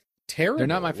look terrible. They're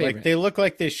not my Like favorite. they look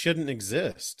like they shouldn't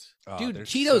exist. Oh, Dude, they're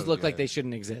Cheetos so look like good. they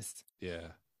shouldn't exist. Yeah.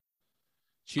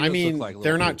 I Cheetos mean, look like little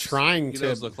they're not poops. trying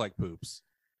Cheetos to, look like poops.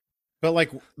 but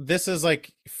like this is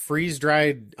like freeze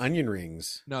dried onion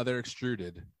rings. No, they're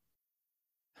extruded.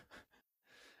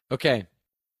 Okay.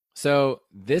 So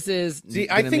this is See,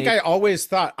 I gonna think make- I always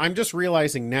thought, I'm just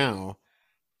realizing now,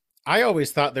 I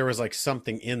always thought there was like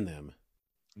something in them.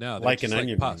 No, they're Like just an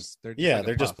onion puffs. They're just Yeah, like a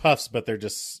they're just puff. puffs, but they're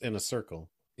just in a circle.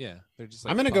 Yeah, they're just.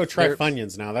 Like I'm going to a go puff. try They're-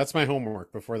 Funyuns now. That's my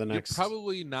homework before the You're next.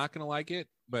 probably not gonna like it,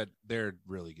 but they're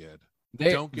really good.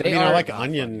 they don't get they I mean, I are like not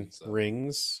onion Funyuns, though.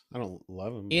 rings. I don't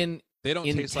love them. in They don't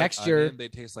in taste texture- like onion. They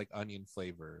taste like onion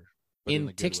flavor, but in,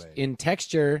 a good way. in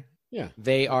texture. yeah,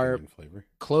 They I like are onion flavor.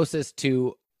 closest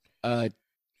to a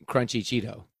crunchy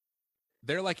Cheeto.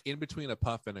 They're like in between a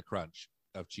puff and a crunch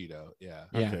of Cheeto. Yeah,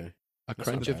 Yeah. Okay. A That's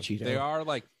crunch not of bad. Cheeto. they are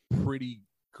like pretty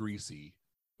greasy,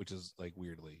 which is like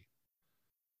weirdly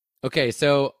Okay,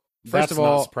 so first That's of not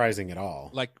all, surprising at all.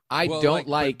 like. I well, don't but,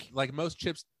 like- like most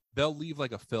chips. They'll leave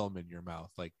like a film in your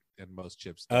mouth, like and most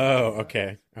chips. don't Oh, do that.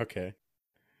 okay. Okay.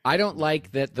 I don't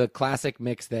like that the classic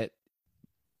mix that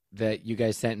you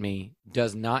guys sent me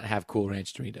does not have Cool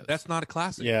Ranch Doritos. That's not a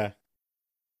classic. Yeah.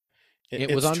 it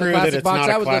It's was on the true that classic it's box not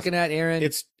a I was classic- looking at, Aaron.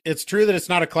 It's true that it's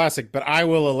not a classic, but I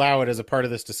will allow it as a part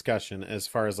of this discussion as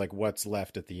far as like what's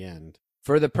left at the end.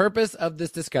 For the purpose of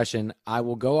this discussion, I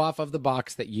will go off of the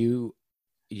box that you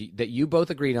both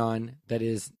agreed on.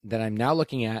 That I'm now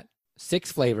looking at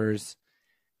 6 flavors,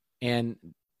 and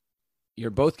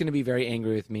you're both going to be very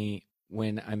angry with me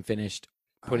when I'm finished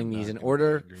putting I'm these not in gonna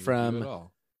order agree with you at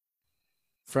all.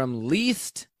 from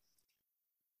least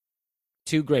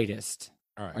to greatest.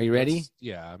 All right, Are you ready?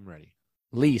 Yeah, I'm ready.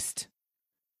 Least.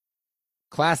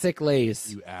 Classic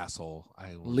Lay's. You asshole!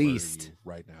 I will Least. murder you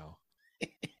right now.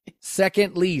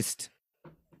 Second least.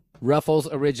 Ruffles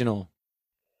Original.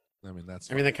 I mean, that's.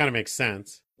 I mean, that kind of makes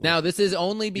sense. Now, this is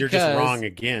only You're because just wrong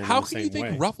again. How in the can you same think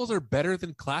way. Ruffles are better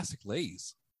than classic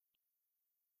Lay's?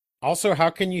 Also, how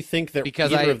can you think that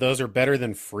Because either I- of those are better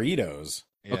than Fritos?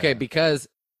 Okay, Yeah. because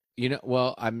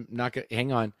well, I'm not gonna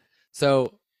hang on.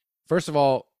 So, first of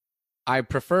all, I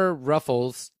prefer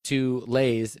Ruffles to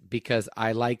Lay's because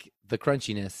I like the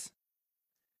crunchiness.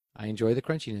 I enjoy the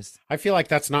crunchiness. I feel like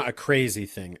that's not a crazy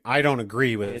thing. I don't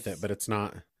agree with It's- it, but it's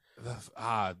not.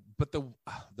 But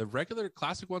the regular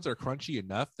classic ones are crunchy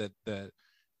enough that the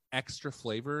extra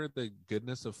flavor, the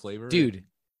goodness of flavor, Dude,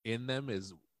 in them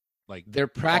is like they're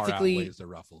far practically outweighs the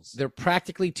Ruffles. they're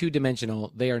practically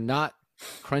two-dimensional. They are not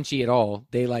crunchy at all.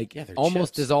 They like Yeah, they're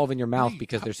almost chips. dissolve in your are mouth you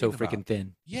because they're so talking freaking about?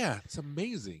 thin. Yeah, it's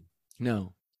amazing.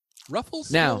 No.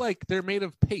 Ruffles Now- feel like they're made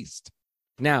of paste.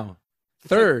 Now,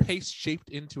 It's like third, paste shaped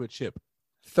into a chip.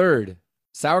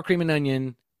 sour cream and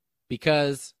onion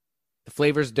because the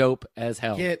flavor's dope as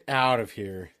hell. Get out of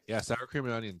here. Yeah, sour cream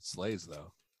and onion slays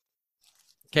though.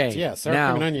 Okay. Yeah, sour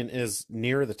now, cream and onion is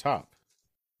near the top.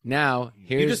 Now,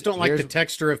 here's You just don't like here's- the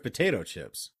texture of potato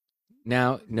chips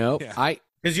Now, no, Yeah.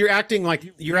 because you're acting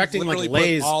like you're acting like Literally put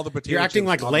Lay's. all the potato You're acting chips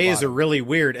like on the Lay's are bottom. really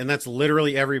weird, and that's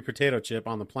literally every potato chip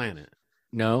on the planet.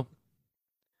 no.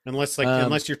 Unless Um,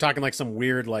 unless you're talking like some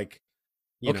weird like,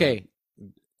 you Okay. know,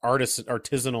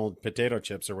 artisanal potato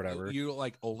chips or whatever. You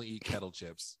like only eat kettle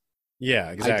chips.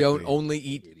 Yeah, exactly. I don't only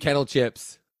eat kettle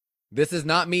chips. This is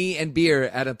not me and beer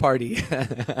at a party.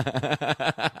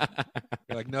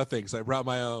 You're like, no thanks. I brought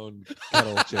my own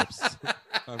kettle chips.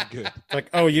 I'm good. Like,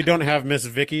 oh, you don't have Miss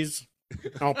Vicky's?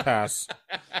 I'll pass.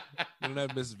 You don't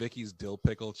have Miss Vicky's dill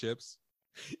pickle chips?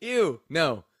 Ew.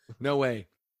 No. No way.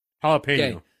 Jalapeno.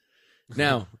 Okay.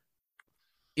 Now,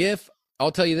 if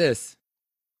I'll tell you this,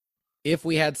 if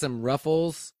we had some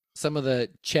Ruffles, some of the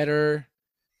cheddar,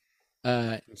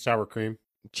 Sour cream.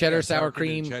 Yeah, sour and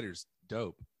cream cheddar's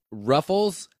dope.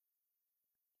 Ruffles,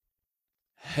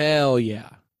 hell yeah.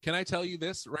 Can I tell you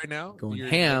this right now? Going you're,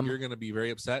 ham. You're going to be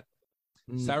very upset.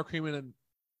 Mm, Sour cream and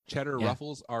cheddar Yeah.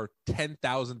 Ruffles are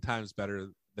 10,000 times better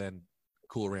than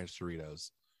Cool Ranch Doritos.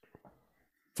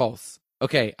 false.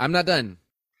 Okay, I'm not done.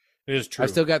 It is true. I've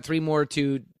still got 3 more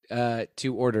to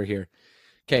order here.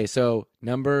 Okay, so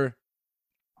number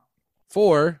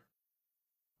 4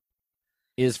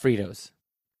 is Fritos.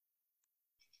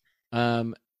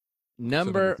 So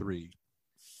Number 3.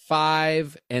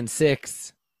 5 and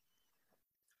 6.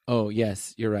 Oh,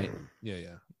 yes, you're right. Yeah,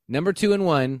 yeah. Number 2 and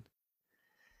 1.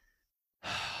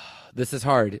 This is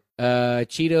hard.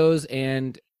 Cheetos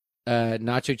and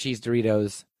nacho cheese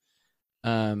Doritos.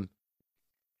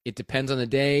 It depends on the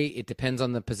day. It depends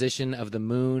on the position of the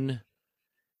moon.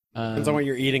 Depends on what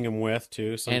you're eating them with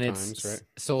too. and Sometimes, it's right?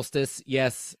 solstice.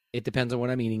 Yes, it depends on what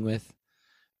I'm eating with.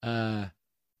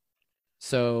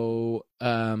 So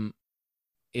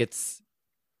it's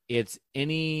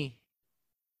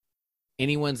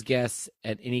anyone's guess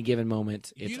at any given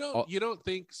moment. It's You don't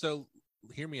think so?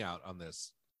 Hear me out on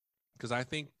this, because I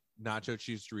think nacho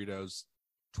cheese Doritos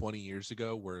 20 years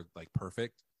ago were like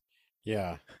perfect.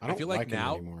 Yeah, I I don't feel like like them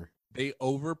now- anymore. they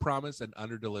overpromise and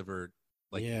underdeliver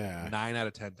like Yeah. 9 out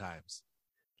of 10 times.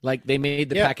 Like they made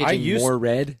the Yeah, packaging more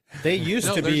red. They used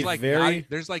No, to there's be like very,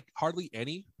 there's like hardly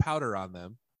any powder on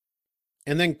them.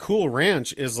 and then Cool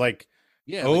Ranch is like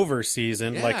Yeah, like, over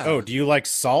seasoned. Like, Yeah. oh, do you like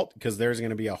salt? Because there's going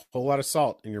to be a whole lot of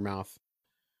salt in your mouth.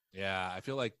 yeah. I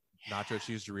feel like nacho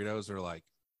cheese Doritos are like.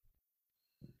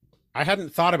 I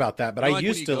hadn't thought about that, but You know, I like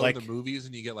used when to you go like. to the movies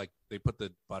and you get like they put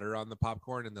the butter on the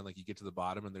popcorn and then like you get to the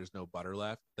bottom and there's no butter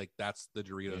left. Like that's the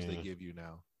Doritos they Yeah. give you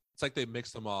now. It's like they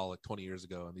mixed them all like 20 years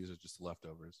ago and these are just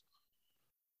leftovers.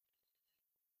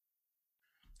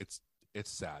 It's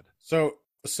sad. So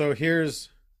here's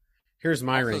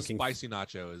my Also, ranking. spicy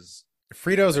nacho is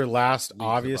Fritos are last, above.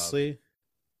 obviously.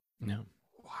 No.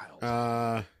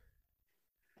 wild.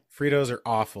 Fritos are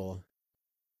awful.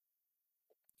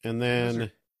 And Those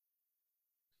then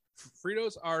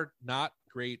Fritos are not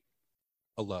great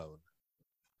alone.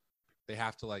 They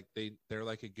have to like they're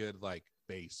like a good like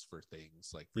base for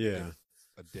things like Yeah.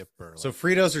 a dip or so like,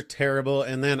 Fritos are terrible.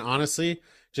 And then honestly,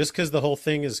 just because the whole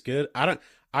thing is good,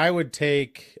 I would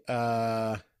take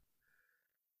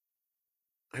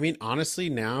I mean, honestly,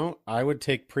 now I would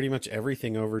take pretty much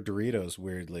everything over Doritos,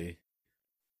 weirdly.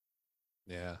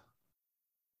 yeah.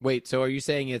 Wait, so are you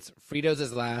saying it's Fritos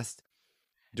is last,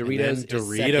 And Doritos then is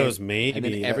Doritos second, maybe. and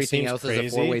then That everything seems else crazy.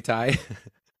 is a 4-way tie?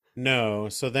 No.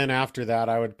 So then after that,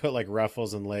 I would put like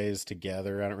Ruffles and Lay's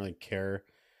together. I don't really care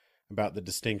about the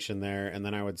distinction there. And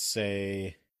then I would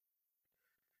say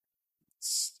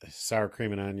sour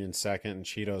cream and onion second and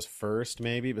Cheetos first,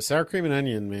 maybe. But sour cream and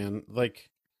onion, man, like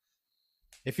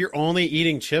if you're only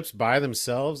eating chips by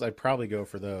themselves, I'd probably go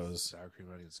for those. Sour cream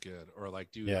and onion's good. Or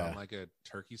like, dude, Yeah. on like a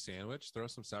turkey sandwich, throw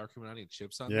some sour cream and onion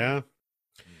chips on there. Yeah.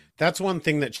 That's one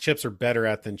thing that chips are better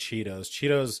at than Cheetos.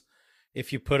 Cheetos,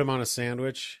 if you put them on a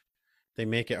sandwich, they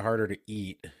make it harder to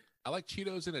eat. I like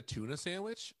Cheetos in a tuna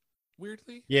sandwich,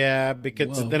 weirdly. Yeah,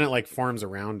 because Whoa. then it like forms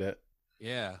around it.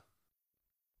 Yeah.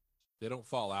 They don't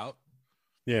fall out.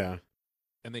 Yeah.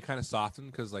 And they kind of soften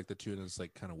because like the tuna is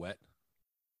like kind of wet.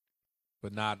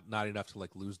 But not enough to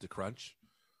like lose the crunch.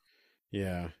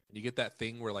 Yeah. And you get that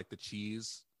thing where like the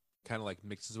cheese kind of like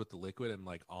mixes with the liquid and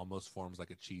like almost forms like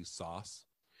a cheese sauce.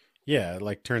 Yeah, it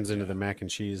like turns into Yeah. the mac and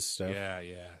cheese stuff. Yeah.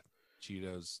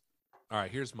 Cheetos. All right,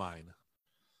 here's mine.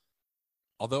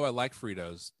 Although I like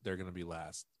Fritos, they're going to be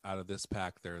last. Out of this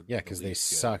pack, they're Yeah, the because they least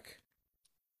good. suck.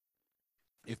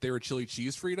 If they were chili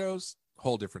cheese Fritos,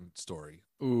 whole different story.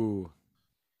 Ooh.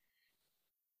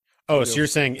 Oh, I'll so go you're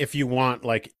for- saying if you want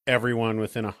like everyone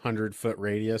within 100-foot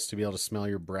radius to be able to smell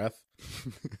your breath?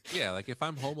 Yeah, like if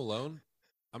I'm home alone,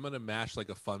 I'm going to mash like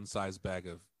a fun size bag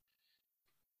of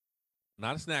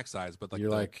not a snack size, but like You're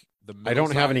the, like, the I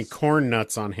don't have any middle-size- corn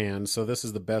nuts on hand, so this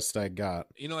is the best I got.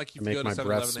 You know, like if to you make go to my 7-Eleven,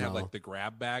 breath they have smell. like the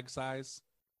grab bag size.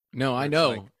 No, where I it's, know.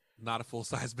 like, not a full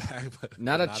size bag, but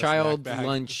Not a snack child's bag.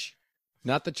 lunch.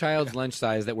 Not the child's lunch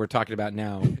size that we're talking about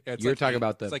now. Yeah, it's You're like talking eight-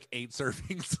 about the It's like 8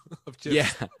 servings of chips.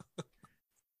 Yeah.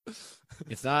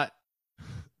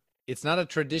 It's not a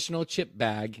traditional chip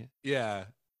bag. Yeah.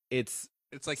 It's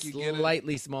It's like you get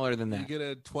slightly smaller than you that. get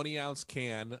a 20-ounce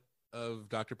can of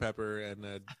Dr. Pepper and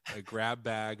a grab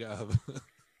bag of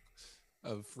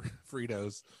of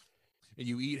Fritos, and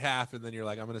you eat half, and then you're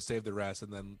like, I'm gonna save the rest,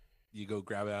 and then you go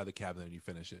grab it out of the cabinet and you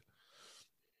finish it.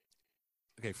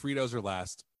 Okay, Fritos are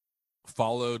last,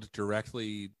 followed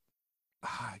directly.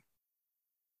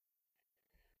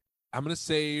 I'm gonna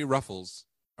say Ruffles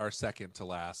are second to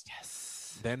last,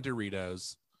 Yes. then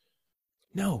Doritos.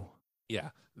 No. Yeah.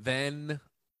 Then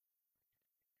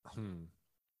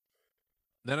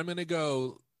Then I'm gonna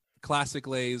go classic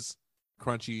Lay's,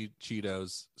 crunchy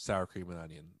Cheetos, sour cream and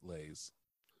onion Lay's.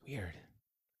 Weird.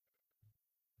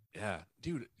 Yeah.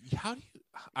 Dude, how do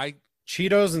you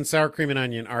Cheetos and sour cream and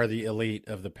onion are the elite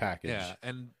of the package. yeah,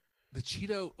 and the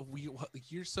Cheeto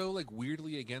you're so like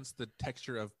weirdly against the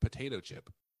texture of potato chip.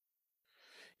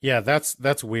 Yeah,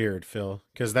 that's weird, Phil,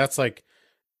 because that's like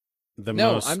the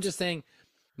No, most I'm just saying.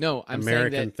 No, I'm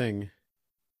American saying that. thing.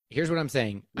 Here's what I'm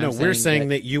saying. No, I'm we're saying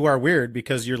that you are weird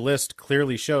because your list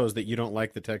clearly shows that you don't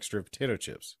like the texture of potato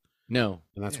chips, no,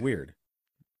 and that's Yeah. weird.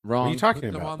 wrong. What are you talking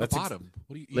Put them about? on the That's bottom.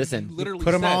 What do you Listen, you literally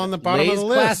put them all said- on the bottom Lay's of the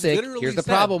list. classic. Literally Here's the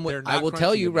said problem. they're I not will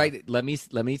tell crunchy you enough. right. Let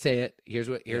me say it. Here's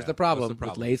Yeah, the what's problem the with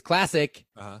problem? Lay's classic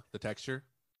the texture.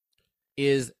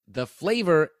 is the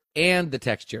flavor and the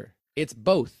texture. It's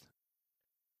both.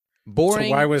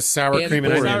 Boring. So why was sour and cream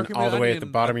and boring. onion Sour cream all and the way at the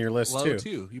onion bottom of your list low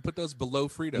too? You put those below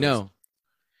Fritos. No.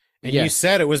 And you Yes.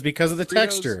 said it was because of the Fritos-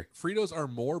 texture. Fritos are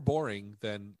more boring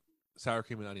than sour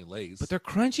cream and onion Lays. But they're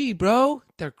crunchy, bro.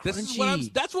 They're This is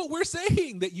crunchy. that's what we're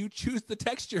saying, that you choose the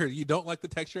texture. You don't like the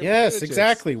texture of Yes, potato chips.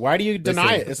 exactly. Why do you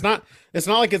deny Listen. it? It's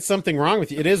not like it's something wrong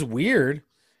with you. It is weird.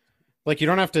 Like, you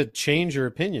don't have to change your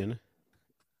opinion.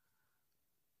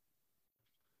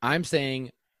 I'm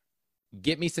saying,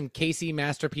 get me some Casey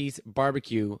Masterpiece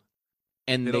barbecue,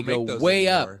 and they don't go make those way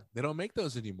anymore. up. They don't make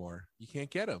those anymore. You can't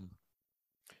get them.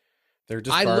 They're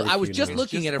just I barbecue was just now.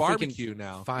 looking It's at a freaking barbecue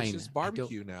now. fine. It's just I don't-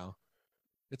 barbecue now.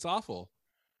 It's awful.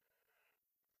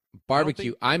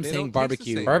 barbecue. think- I'm they saying don't taste the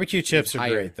barbecue. same. Barbecue chips are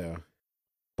higher. great though.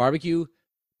 Barbecue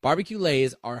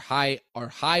Lays are high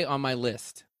on my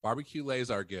list Barbecue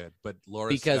Lays are good, but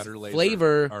Laura's because Better Lays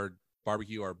flavor are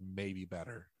barbecue are maybe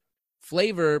better.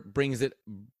 flavor brings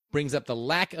up the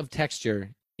lack of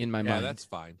texture in my Yeah, mind. that's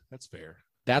fine. That's fair.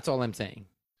 That's all I'm saying.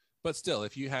 But still,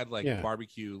 if you had like Yeah.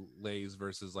 barbecue Lays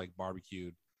versus like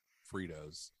barbecued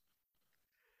Fritos,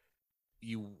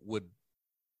 you would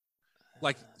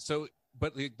like so.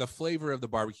 But the flavor of the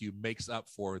barbecue makes up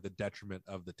for the detriment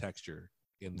of the texture.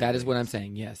 That is what I'm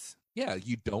saying. Yes. Yeah,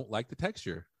 you don't like the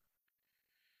texture.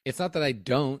 It's not that I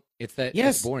don't. It's that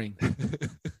Yes. it's boring.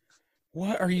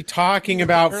 What are you talking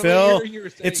about, Earlier Phil? you were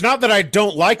saying- It's not that I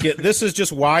don't like it. This is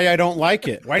just why I don't like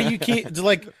it. Why do you keep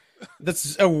like?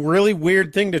 That's a really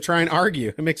weird thing to try and argue.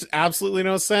 It makes absolutely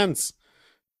no sense.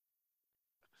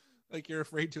 like you're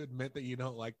afraid to admit that you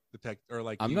don't like the text, or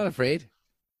like I'm you, not afraid.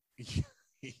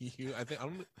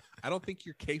 I don't think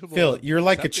you're capable. Phil, of you're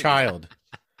like a accepting child.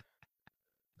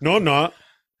 No, I'm not.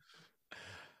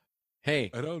 Hey,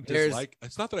 it. I don't there's- dislike.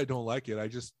 It's not that I don't like it. I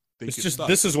just think It's it just sucks.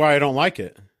 this is why I don't like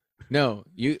it. no,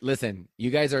 you listen.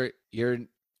 You guys are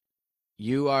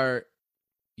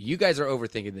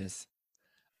overthinking this.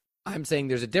 I'm saying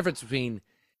there's a difference between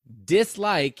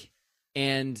dislike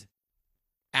and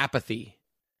apathy.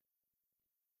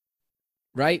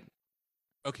 Right?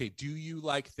 Okay, do you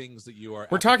like things that you are?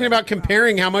 We're talking about apathetic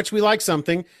comparing how much we like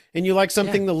something, and you like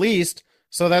something the least.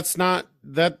 So that's not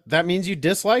that means you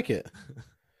dislike it.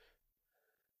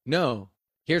 No.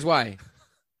 Here's why.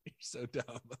 You're so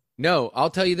dumb. No, I'll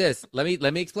tell you this. Let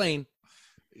me explain.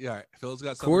 Yeah, Phil's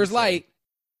got something. Coors to say. Light.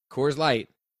 Coors Light.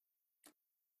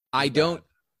 I It's don't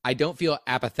bad. feel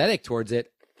apathetic towards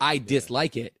it. I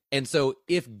dislike it. And so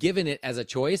if given it as a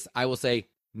choice, I will say,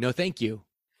 no, thank you.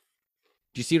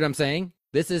 Do you see what I'm saying?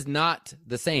 This is not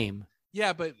the same.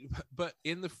 Yeah, but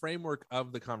in the framework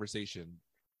of the conversation,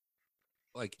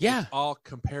 like Yeah. it's all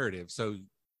comparative. So,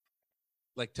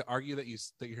 like to argue that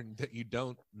you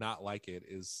don't not like it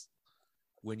is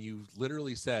when you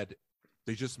literally said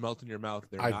they just melt in your mouth.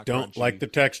 They're I not don't crunchy, like the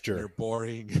They're texture.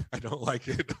 boring. I don't like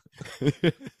it.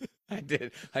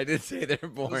 I did say they're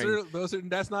boring.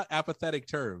 That's not apathetic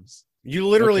terms. You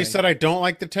literally Okay. said I don't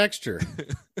like the texture.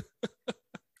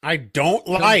 I don't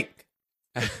like.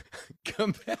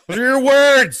 Come back. Those are your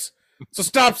words. So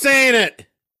stop saying it.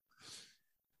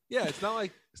 Yeah, it's not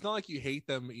like you hate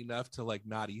them enough to like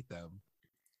not eat them,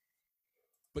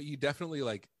 but you definitely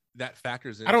like that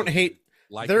factors in. I don't hate.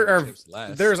 Like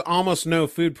less. There's almost no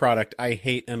food product I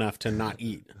hate enough to not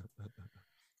eat.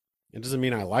 It doesn't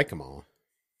mean I like them all.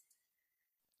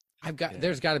 Yeah.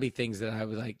 There's got to be things that I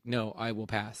was like, no, I will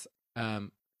pass.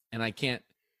 And I can't.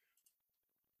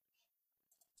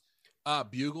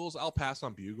 Bugles. I'll pass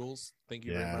on Bugles. Thank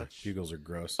you very Yeah, much. bugles are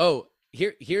gross. Oh,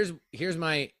 here's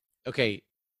my okay.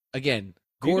 Again,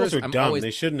 Bugles Coors. are I'm dumb. always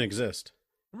They shouldn't exist.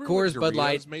 Remember when Coors, Bud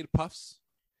Light. Doritos made puffs.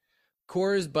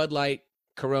 Coors, Bud Light,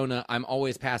 Corona. I'm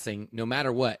always passing, no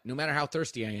matter what, no matter how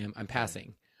thirsty I am. I'm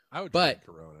passing. I would But-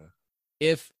 drink Corona.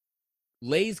 If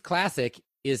Lay's Classic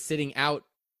is sitting out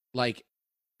like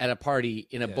at a party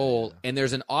in a Yeah, bowl yeah. and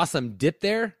there's an awesome dip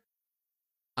there,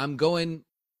 I'm going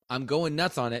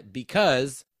nuts on it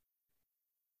because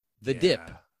the dip.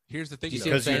 Yeah. Here's the thing, Do you though. see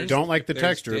what I'm Because you saying? don't like the There's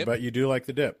texture, dip. but you do like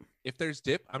the dip. If there's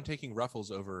dip, I'm taking Ruffles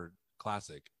over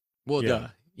Classic. Well, Yeah. duh.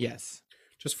 Yes.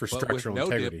 Just for But with structural no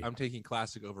integrity. dip, I'm taking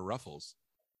Classic over Ruffles.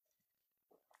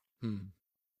 Hmm.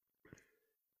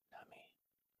 Not me.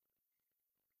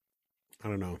 I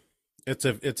don't know. It's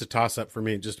a toss up for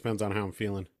me. It just depends on how I'm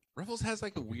feeling. Ruffles has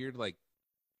like a weird like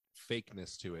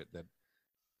fakeness to it that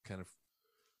kind of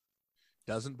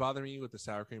doesn't bother me with the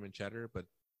sour cream and cheddar, but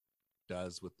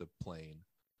does with the plain.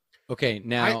 Okay, I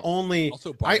now only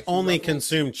Also, I barbecue only Ruffles-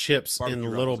 consume chips barbecue in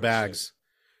Ruffles little are bags.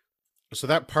 So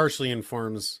that partially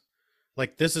informs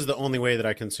like this is the only way that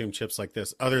I consume chips like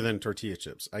this other than tortilla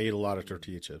chips. I eat a lot of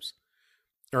tortilla chips.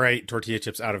 Or I eat tortilla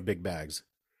chips out of big bags.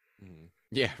 Mhm.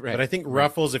 yeah, right. But I think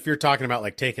Ruffles, if you're talking about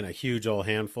like taking a huge old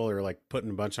handful or like putting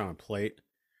a bunch on a plate,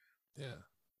 Yeah.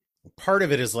 part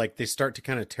of it is like they start to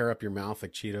kind of tear up your mouth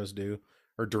like Cheetos do,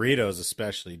 or Doritos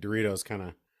especially. Doritos kind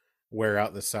of wear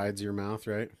out the sides of your mouth,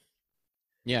 right?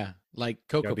 Yeah, like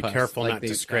Cocoa Gotta be Puffs. careful like not they,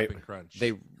 to scrape. Captain Crunch.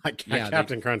 They Yeah,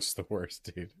 Captain Crunch is the worst,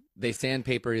 dude. they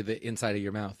sandpaper the inside of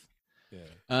your mouth.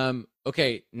 Yeah.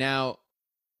 Okay, now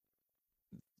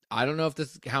I don't know if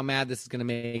this how mad this is going to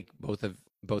make both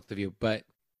of you, but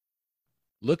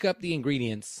look up the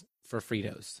ingredients for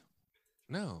Fritos.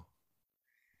 No.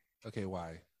 Okay,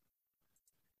 why?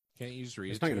 Can't you just read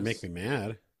It's it? not to going to us? make me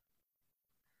mad.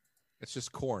 It's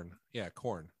just corn. Yeah,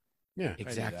 corn. Yeah,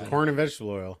 Exactly. corn and vegetable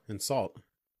oil and salt.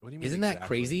 What do you mean? Isn't that exactly?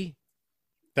 crazy?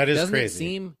 That is Doesn't crazy. it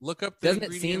seem Look up. The Doesn't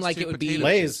it seem ingredients like to it would be- potato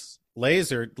Lay's? chips.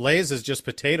 Lay's is just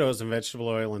potatoes and vegetable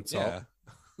oil and salt.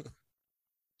 Yeah.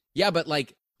 Yeah, but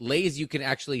like Lay's, you can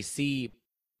actually see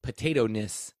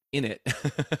potato-ness in it.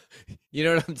 You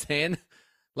know what I'm saying?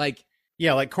 Like,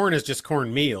 Yeah, like corn is just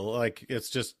cornmeal. Like it's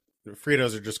just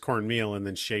Fritos are just cornmeal and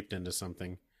then shaped into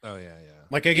something. Oh yeah, yeah.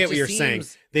 Like I get what just you're saying.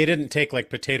 seems- They didn't take like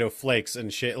potato flakes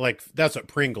and shit. Like that's what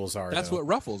Pringles are. That's though. what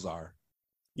Ruffles are.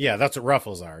 Yeah, that's what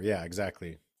Ruffles are. Yeah,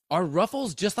 exactly. are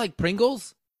Ruffles just like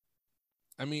Pringles?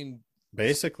 I mean,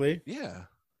 Basically, yeah.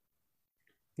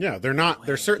 yeah. They're not.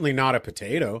 They're way. certainly not a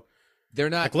potato. They're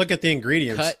not Like look at the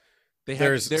ingredients. cut. They're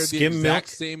There's the skim exact milk.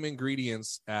 same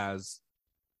ingredients as.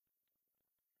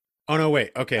 Oh no,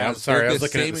 wait. Okay, I'm as- sorry. they're I was the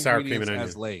looking at same the sour cream and ingredients onion.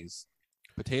 as Lay's.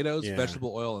 Potatoes, Yeah.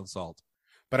 vegetable oil, and salt.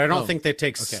 But I don't Oh, think they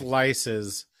take okay.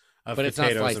 slices of But it's not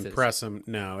potatoes and slices. press them.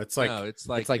 No, it's like No, it's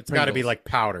like it's like it's got to be Pringles. like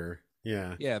powder.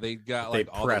 Yeah. yeah, they got they like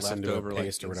all the press into a leftover like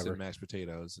paste or instant whatever. mashed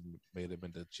potatoes and made them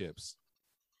into chips.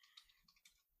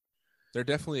 They're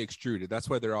definitely extruded. That's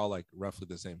why they're all like roughly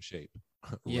the same shape.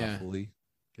 Yeah. Roughly,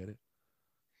 get it?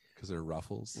 Because they're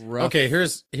ruffles. Rough. Okay,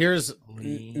 here's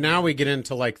Roughly. now we get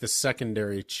into like the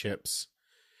secondary chips.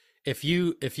 If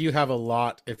you have a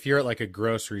lot, if you're at like a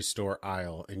grocery store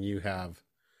aisle and you have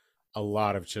a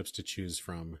lot of chips to choose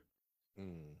from,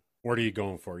 Mm. what are you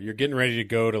going for? You're getting ready to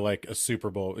go to like a Super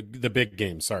Bowl, the big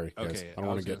game. Sorry, guys. Okay, I don't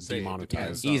want was to gonna get say, it demonetized.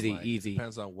 depends on, Easy, like- easy.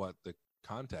 Depends on what the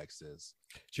context is.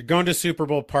 So you're going to a Super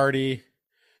Bowl party.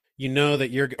 You know that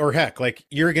you're, or heck, like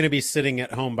you're going to be sitting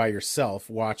at home by yourself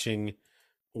watching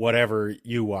whatever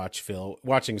you watch, Phil.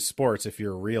 Watching sports if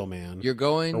you're a real man, You're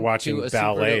going or watching to a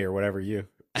ballet Super or whatever you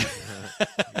You're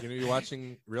gonna be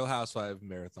watching Real Housewives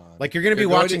marathon. like. You're going to be You're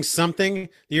going watching to- something that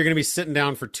you're going to be sitting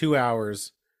down for 2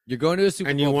 hours. You're going to a Super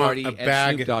And you Bowl want party a at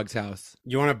bag- Snoop Dogg's house.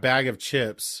 You want a bag of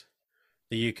chips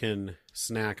that you can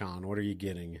snack on. What are you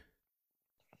getting?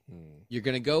 Hmm. You're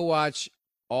going to go watch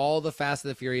all the Fast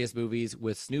and the Furious movies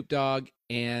with Snoop Dogg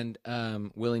and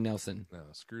Willie Nelson. No,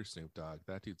 screw Snoop Dogg.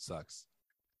 That dude sucks.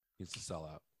 He's a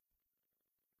sellout.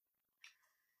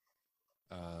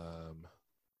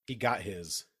 He got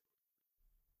his.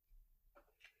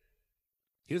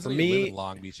 He doesn't For even live me- in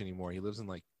Long Beach anymore. He lives in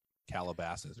like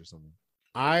Calabasas or something.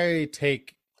 I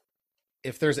take,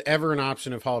 if there's ever an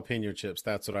option of jalapeno chips,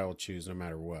 that's what I will choose no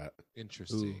matter what.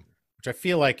 Interesting. Which I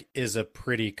feel like is a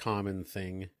pretty common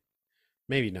thing.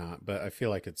 Maybe not, but I feel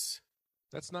like it's.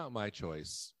 That's not my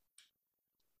choice.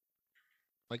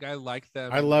 Like I like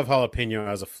them. I love jalapeno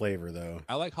as a flavor, though.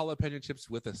 I like jalapeno chips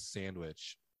with a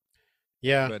sandwich,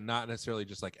 Yeah. but not necessarily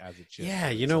just like as a chip. Yeah,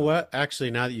 on you its know own. what?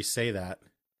 Actually, now that you say that,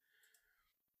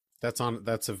 that's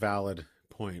a valid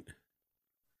point.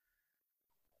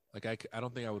 Like I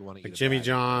don't think I would want to Like eat a Jimmy bag.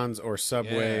 John's or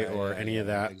Subway Yeah, or yeah, any of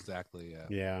yeah, that. Exactly. Yeah.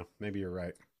 Yeah, maybe you're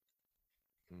right.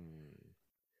 Hmm.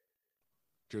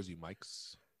 Jersey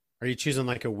Mike's. Are you choosing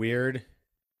like a weird?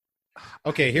 I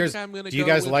Okay, think here's. I'm gonna do you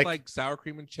go guys with, like? sour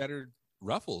cream and cheddar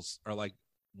Ruffles are like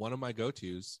one of my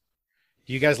go-tos.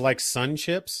 Do you guys like Sun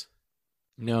Chips?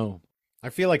 No. I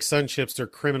feel like Sun Chips are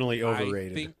criminally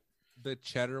overrated. I think the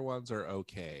cheddar ones are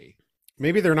okay.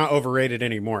 Maybe they're not overrated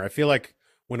anymore. I feel like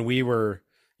when we were,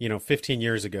 15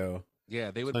 years ago, Yeah,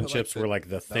 they would Sun put Chips were like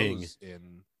the thing. those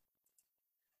in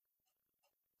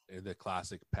the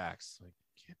classic packs. Like,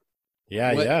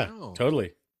 Yeah, What- yeah, No.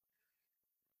 totally.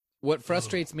 What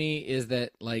frustrates me is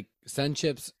that like Sun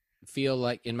Chips feel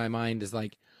like in my mind is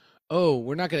like, oh,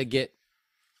 we're not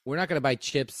gonna buy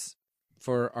chips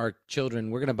for our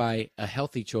children. We're gonna buy a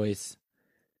healthy choice.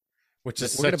 Which We're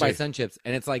is gonna such buy a, Sun Chips,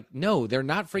 and it's like, no, they're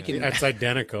not freaking. that's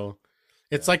identical.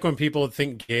 It's Yeah. like when people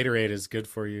think Gatorade is good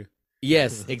for you.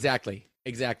 Yes, exactly.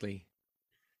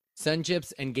 Sun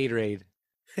Chips and Gatorade.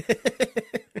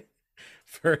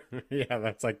 Yeah,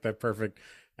 that's like the perfect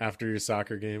after your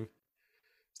soccer game.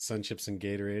 Sun Chips and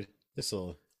Gatorade.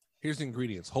 This'll. Here's the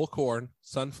ingredients: whole corn,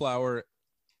 sunflower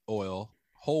oil,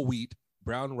 whole wheat,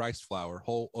 brown rice flour,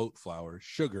 whole oat flour,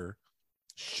 sugar.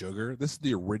 Sugar. This is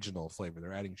the original flavor.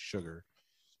 They're adding sugar,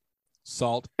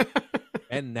 salt,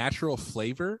 and natural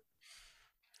flavor.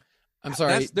 I'm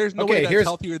sorry. There's no Okay, way that's here's-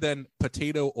 healthier than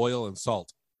potato oil and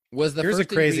salt. Was the Here's a first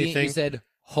crazy ingredient you thing. said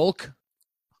Hulk?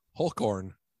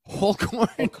 Hulkorn.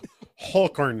 Hulkhorn?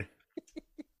 Hulkorn.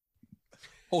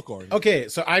 Hulkorn. Okay,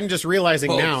 so I'm just realizing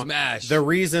Hulk now smash. the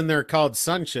reason they're called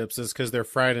sun chips is because they're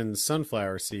fried in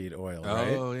sunflower seed oil, right?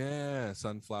 Oh yeah,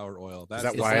 sunflower oil. That's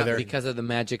that It's why not they're- because of the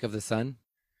magic of the sun?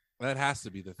 that has to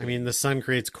be the I thing. mean, the sun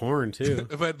creates corn too.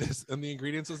 but this in the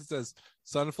ingredients list it says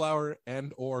sunflower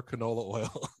and or canola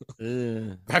oil.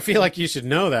 Ugh. I feel like you should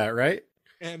know that, right?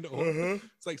 and or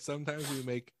it's like sometimes we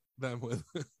make them with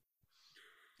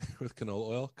with canola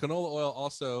oil. Canola oil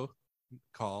also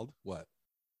called what?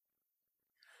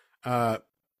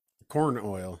 Corn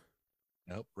oil.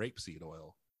 Nope, rapeseed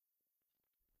oil.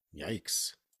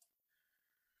 Yikes.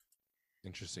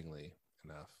 Interestingly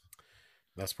enough.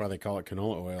 That's why they call it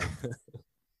canola oil.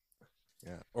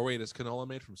 Yeah. Or wait, is canola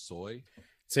made from soy?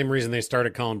 Same reason they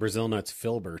started calling Brazil nuts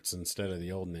filberts instead of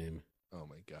the old name. Oh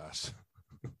my gosh.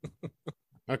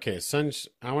 Okay,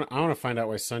 I want to find out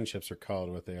why sun chips are called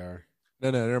what they are. No,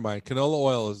 never mind. Canola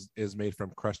oil is made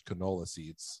from crushed canola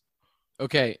seeds.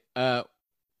 Okay, I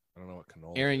don't know what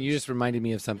canola Aaron, is. you just reminded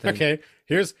me of something. Okay,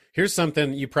 here's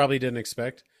something you probably didn't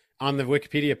expect. On the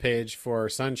Wikipedia page for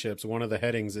sun chips, one of the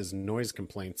headings is noise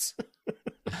complaints.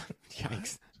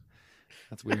 Yikes.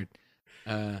 That's weird.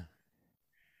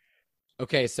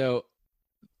 Okay, so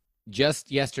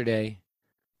just yesterday,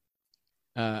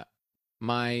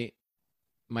 my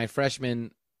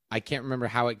freshman, I can't remember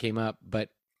how it came up, but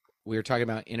we were talking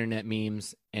about internet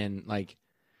memes and like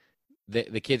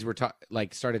the kids were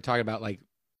started talking about like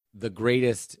the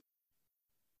greatest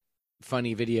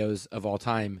funny videos of all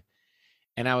time.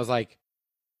 And I was like,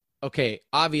 okay,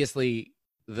 obviously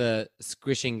the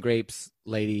squishing grapes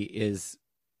lady is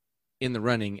in the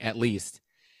running at least.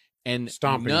 And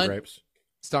Stomping grapes.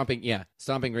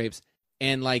 Stomping grapes.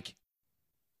 And like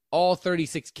all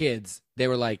 36 kids, they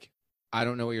were like, I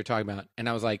don't know what you're talking about. And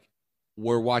I was like,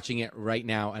 we're watching it right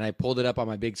now. And I pulled it up on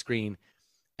my big screen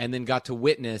and then got to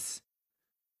witness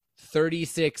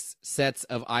 36 sets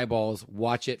of eyeballs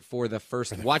watch it for the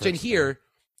first watch and hear.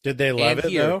 Did they love and it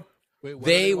here. though? Wait, what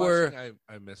They are were- watching?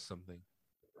 I missed something.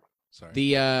 Sorry.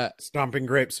 The Stomping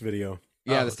grapes video.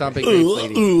 yeah, Oh, the okay. stomping grapes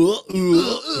lady.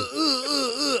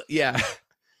 Yeah.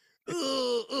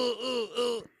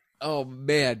 Oh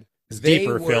man. It's They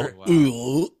deeper, were-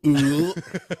 Phil.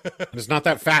 It's not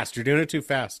that fast. You're doing it too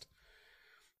fast.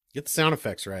 Get the sound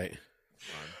effects right.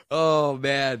 Oh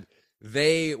man.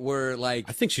 They were like,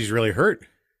 I think she's really hurt.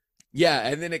 yeah,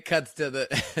 and then it cuts to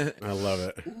the I love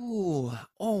it. ooh,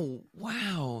 oh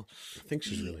wow. I think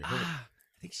she's really hurt. I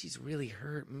think she's really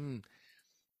hurt.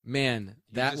 Man, You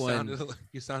that just one.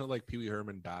 you sounded like Pee Wee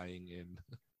Herman dying in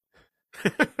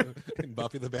in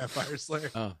Buffy the Vampire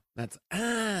Slayer. Oh, that's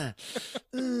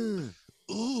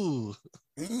Ooh.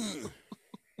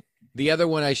 The other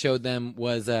one I showed them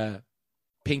was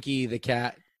Pinky the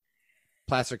cat,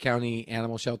 Placer County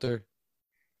Animal Shelter.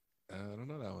 I don't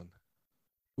know that one.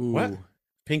 Ooh. What?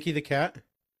 Pinky the cat?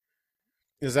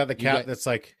 Is that the You cat got- that's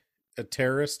like a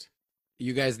terrorist?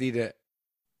 You guys need to,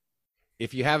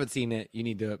 if you haven't seen it, you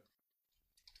need to,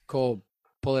 Cole,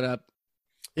 pull it up.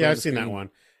 Yeah, on I've the seen that screen. one.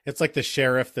 It's like the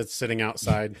sheriff that's sitting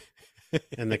outside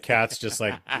and the cat's just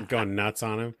like going nuts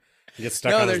on him. He gets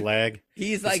stuck No, on his they're- leg.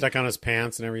 He's Gets like, stuck on his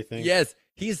pants and everything. yes,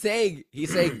 he's saying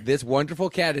this wonderful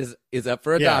cat is up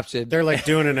for adoption. They're like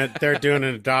doing an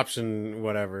adoption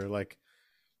whatever, like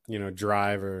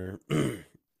drive or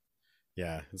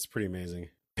yeah, it's pretty amazing.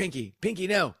 Pinky,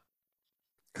 no.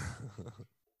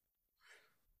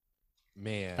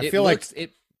 Man. I feel like-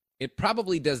 it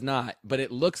probably does not, but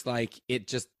it looks like it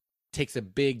just takes a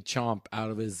big chomp out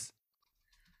of his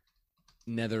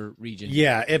nether region.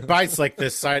 Yeah, it bites like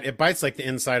this side. It bites like the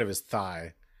inside of his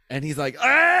thigh. And he's like,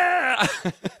 ah!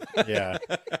 Yeah,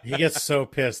 he gets so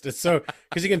pissed. It's so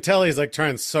because you can tell he's like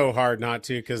trying so hard not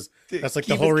to because that's like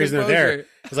the Keep whole his reason they're there. composure.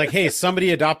 It's like, hey, somebody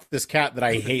adopt this cat that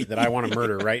I hate that I want to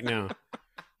murder right now.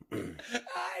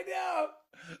 I know.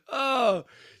 Oh,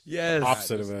 yes.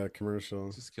 Opposite of a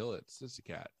commercial. Just kill it. It's just a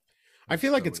cat. I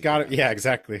feel like So it's many got it. cats. Yeah,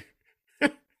 exactly.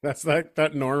 That's like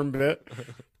that Norm bit.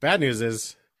 Bad news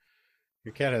is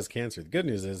your cat has cancer. The good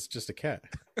news is it's just a cat.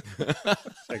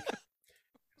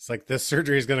 It's like this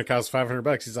surgery is going to cost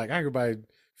 $500. He's like, I could buy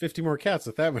 50 more cats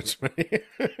with that much money.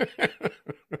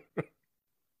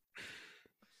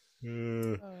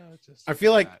 Just I a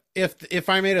feel like cat. if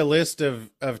I made a list of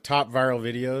top viral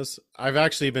videos, I've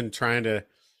actually been trying to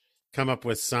come up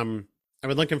with some. I've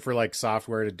been looking for like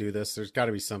software to do this. There's got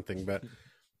to be something, but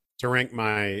to rank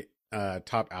my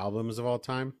top albums of all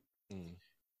time. Mm.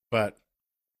 But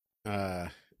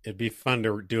it'd be fun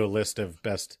to do a list of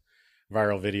best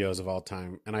viral videos of all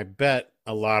time, and I bet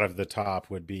a lot of the top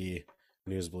would be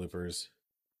news bloopers.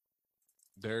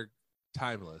 They're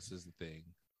timeless is the thing.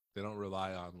 They don't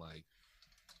rely on like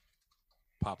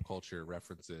pop culture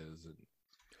references and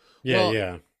Yeah, Well,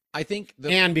 yeah. I think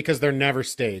And because they're never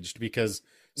staged, because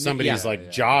somebody's Yeah, yeah.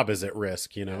 job is at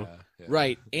risk, you know? yeah.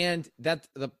 right, and that's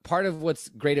the part of what's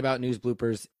great about news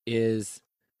bloopers is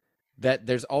that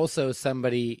there's also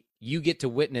somebody you get to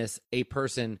witness a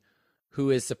person who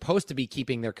is supposed to be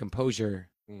keeping their composure.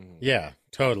 Mhm. Yeah,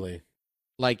 totally.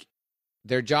 Like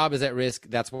their job is at risk.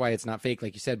 That's why it's not fake,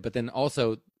 like you said. But then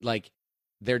also, like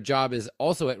their job is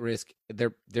also at risk.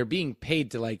 They're being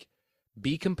paid to like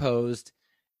be composed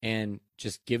and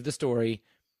just give the story.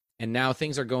 And now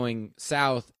things are going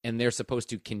south, and they're supposed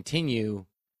to continue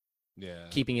Yeah.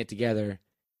 keeping it together.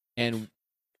 And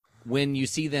when you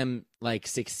see them like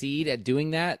succeed at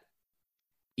doing that,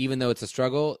 even though it's a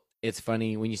struggle, it's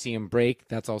funny. When you see them break,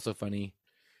 that's also funny.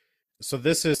 So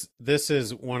this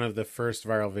is one of the first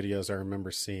viral videos I remember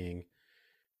seeing,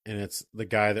 and it's the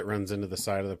guy that runs into the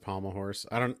side of the pommel horse.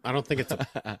 I don't think it's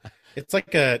a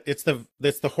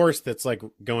it's the horse that's like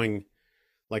going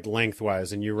like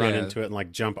lengthwise, and you run Yeah. into it and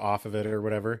like jump off of it or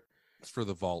whatever. It's for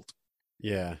the vault.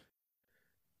 Yeah.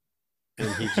 And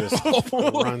he just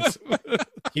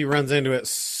runs into it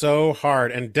so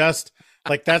hard, and dust,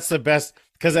 like that's the best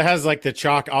because it has like the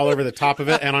chalk all over the top of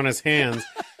it and on his hands.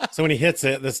 So when he hits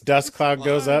it, this dust cloud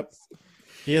goes up.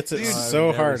 He hits it Dude, so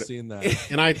I've never hard. seen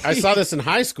that. And I saw this in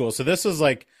high school, so this was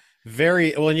like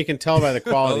very well, and you can tell by the Oh,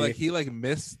 quality. like he like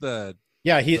missed the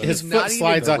Yeah, He's his not foot even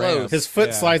slides off. close. His foot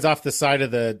Yeah. slides off the side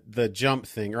of the jump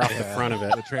thing or off the front of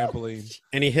it, the trampoline.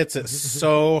 and he hits it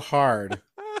so hard.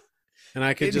 And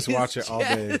I could In just his watch it all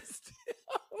day. chest.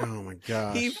 Oh my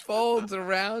gosh! He folds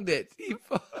around it.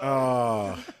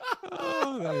 Oh,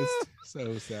 Oh, that is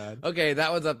so sad. Okay,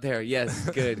 that one's up there. Yes,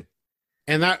 good.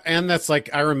 and that's like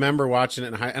I remember watching it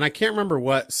in high, and I can't remember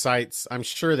what sites. I'm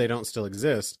sure they don't still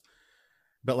exist,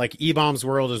 but like E-Bombs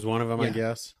World is one of them, I Yeah.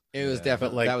 guess. It was Yeah,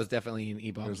 definitely but, like, that was definitely an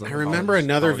E-bomb. There's, I like, remember college-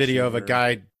 another college video of a shooter.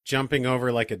 guy jumping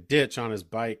over like a ditch on his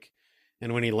bike,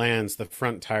 and when he lands, the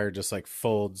front tire just like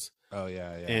folds, Oh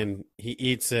yeah, yeah. and he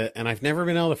eats it. And I've never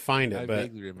been able to find it, I but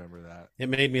vaguely remember that. it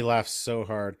made me laugh so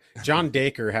hard. John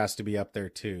Dacre has to be up there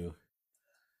too.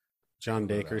 John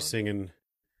Remember that Dacre one. singing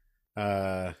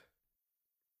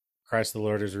Christ the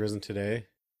Lord is risen today.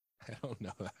 I don't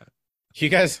know that. You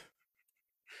guys,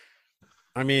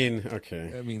 I mean, okay.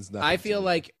 That means nothing. I to feel me.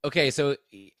 like okay.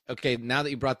 Now that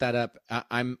you brought that up,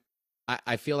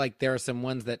 I feel like there are some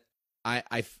ones that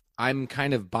I'm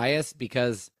kind of biased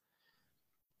because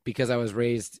I was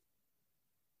raised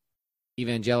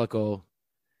evangelical,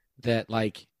 that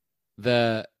like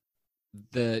the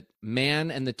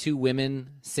man and the two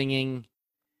women singing,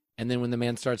 and then when the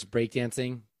man starts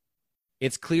breakdancing,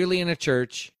 it's clearly in a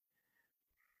church,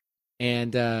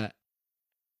 and That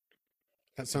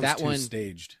sounds that too one-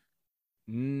 staged.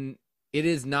 it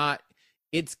is not.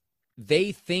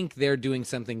 They think they're doing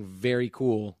something very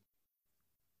cool,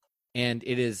 and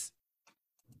it is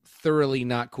thoroughly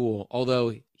not cool.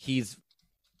 Although he's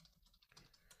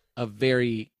a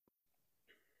very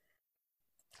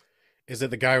Is it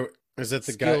the guy? Is it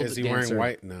the guy? skilled Is he dancer. wearing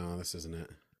white? No, this isn't it.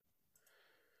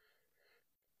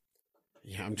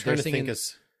 Yeah, I'm trying They're to think. singing-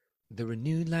 As the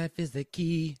renewed life is the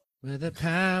key with the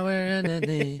power and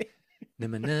the na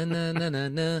na na na na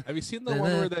na. Have you seen the one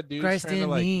where that dude's Christ trying to in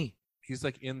like? me. He's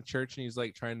like in church and he's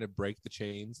like trying to break the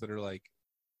chains that are like.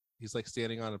 He's like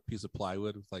standing on a piece of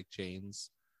plywood with like chains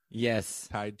Yes,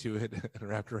 tied to it and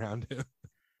wrapped around him.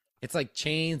 it's like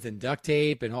chains and duct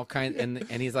tape and all kinds, and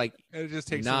he's like, And it just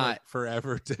takes him Not- like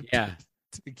forever to yeah.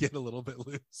 to get a little bit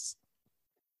loose.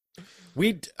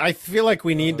 I feel like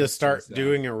we need to it's so start sad.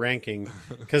 doing a ranking,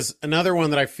 because another one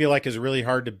that I feel like is really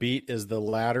hard to beat is the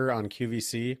ladder on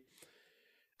QVC.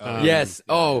 Yes.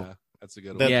 Oh. yeah, that's a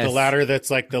good The, one. Yes. the ladder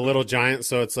that's like the little giant,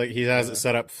 so it's like he has Yeah. it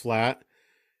set up flat,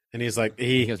 and he's like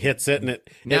he He goes, hits it and it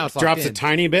 "Now it's locked drops a in."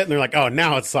 tiny bit, and they're like, oh,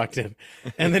 now it's locked in,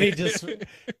 and then he just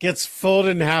gets folded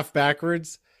in half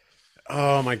backwards.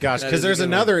 Oh my gosh! That Because is a there's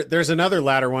good one. there's another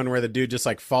ladder one where the dude just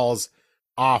like falls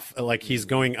off, like he's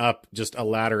going up just a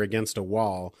ladder against a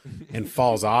wall and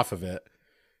falls off of it,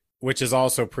 which is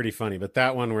also pretty funny. But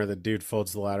that one where the dude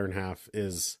folds the ladder in half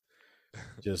is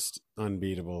just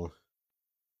unbeatable.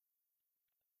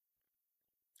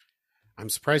 I'm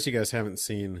surprised you guys haven't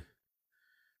seen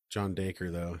John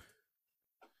Dacre though.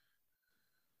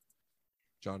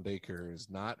 John Dacre is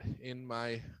not in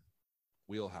my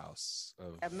wheelhouse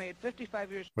of. I've made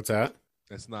 55 years. What's that?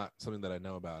 It's not something that I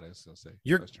know about. I was gonna say. I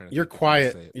You're was trying to you're think if I could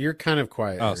say quiet. it. You're kind of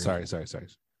quiet. Oh, Aaron. sorry.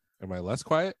 Am I less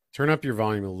quiet? Turn up your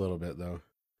volume a little bit though.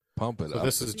 Pump it So up.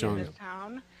 this is in John. this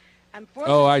town,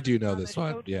 Oh, I do know this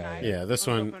one. Yeah, yeah. Yeah, this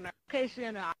one. Casey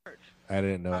and I. I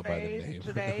didn't know it by the name.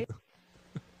 Today.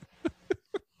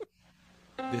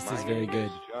 This is very good.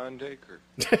 John Dacre.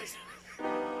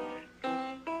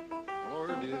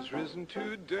 Lord is risen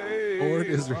today. Lord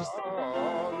is risen.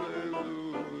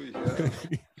 Hallelujah.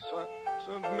 Sons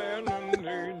of men and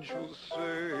angels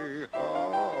say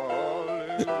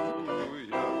hallelujah.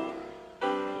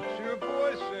 It's your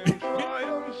voice in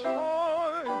triumph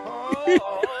song.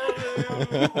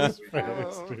 Hallelujah. That's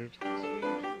fast, dude.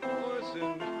 Voice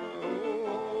in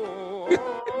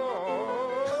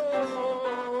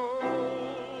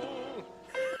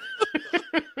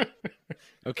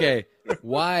Okay,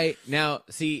 why now?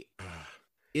 See,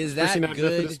 is First, that you're not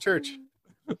good for this good? church.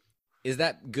 Is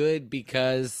that good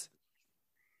because,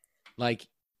 like,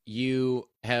 you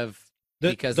have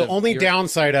because The of only your-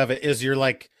 downside of it is you're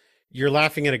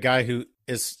laughing at a guy who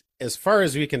is, as far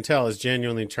as we can tell, is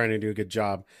genuinely trying to do a good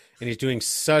job, and he's doing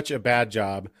such a bad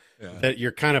job Yeah. that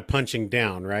you're kind of punching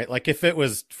down, right? Like if it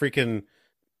was freaking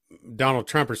Donald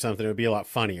Trump or something, it would be a lot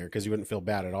funnier because you wouldn't feel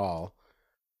bad at all.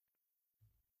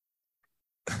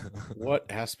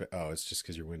 What aspect? Oh, it's just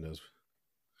because your Windows.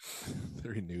 The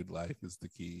renewed life is the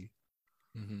key.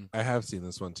 Mhm. I have seen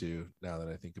this one too. Now that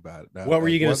I think about it. Now, What were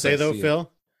like, you going to once say I though, see it-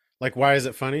 Phil? Like, why is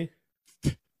it funny?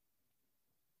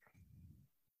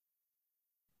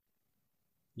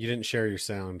 You didn't share your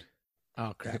sound.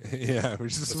 Oh crap! Yeah, we're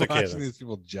just It's okay, watching though. these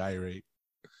people gyrate.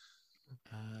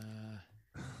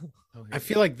 Oh, I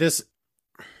feel like this.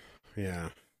 Yeah.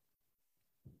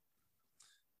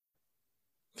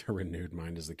 The renewed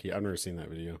mind is the key. I've never seen that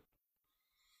video.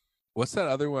 What's that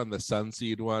other one? The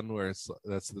Sunseed one, where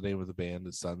that's the name of the band,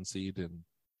 is Sunseed, and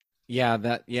yeah,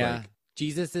 like-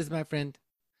 Jesus is my friend.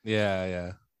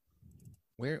 yeah.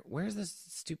 Where's this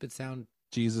stupid sound?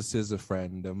 Jesus is a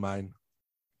friend of mine.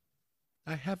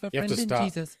 I have a You have friend to in stop.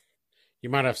 Jesus. You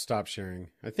might have to stop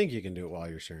sharing. I think you can do it while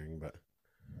you're sharing, but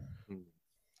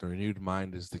The renewed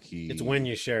mind is the key. it's when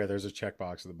you share. There's a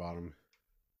checkbox at the bottom.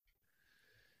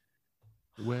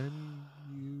 when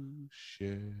you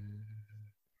share.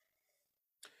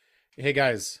 Hey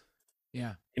guys,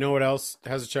 Yeah. you know what else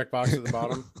has a checkbox at the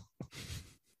bottom?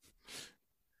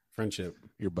 Friendship.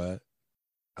 Your butt.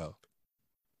 Oh.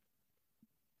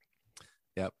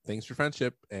 Yep. Thanks for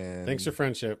friendship, and Thanks for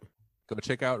friendship. go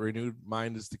check out Renewed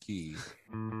Mind is the Key.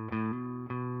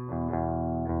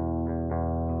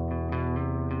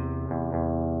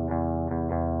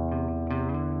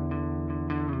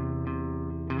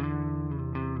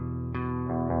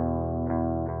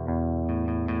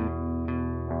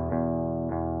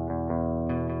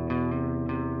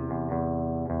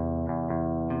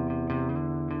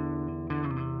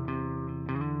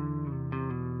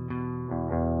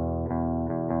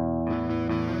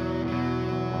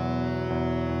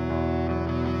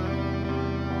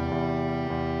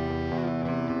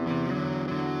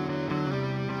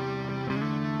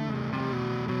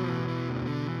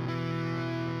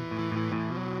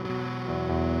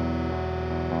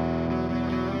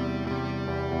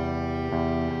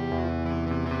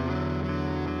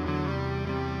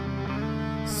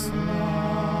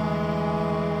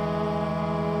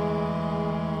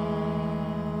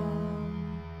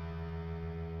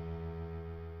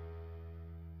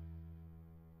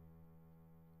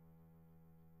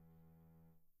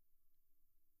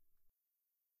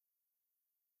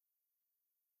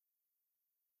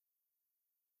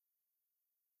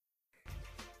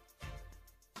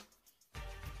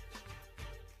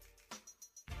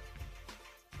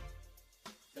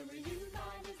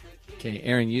 Okay,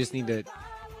 Aaron, you just need to.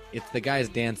 It's the guys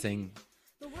dancing.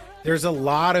 There's a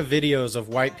lot of videos of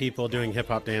white people doing hip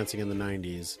hop dancing in the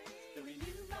 90s.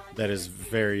 That is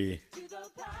very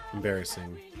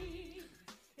embarrassing.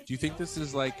 Do you think this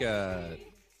is like a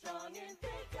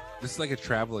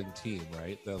traveling team,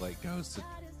 right? That like goes to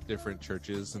different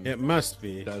churches and It must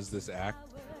be. does this act?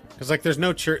 Because, like, there's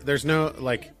no church, there's no,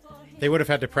 like, they would have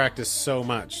had to practice so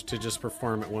much to just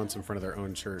perform at once in front of their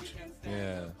own church.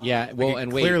 Yeah. Yeah, well, it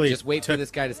and wait, clearly just wait for took-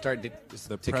 this guy to start The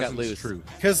to cut presence loose. truth.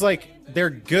 Because, like, they're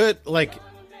good, like,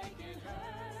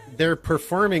 they're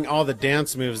performing all the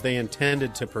dance moves they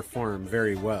intended to perform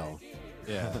very well,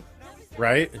 Yeah.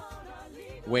 right?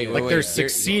 Wait, Like, wait, they're wait.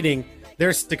 succeeding.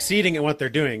 They're succeeding at what they're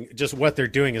doing. Just what they're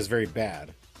doing is very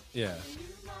bad. Yeah.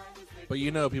 But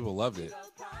you know, people loved it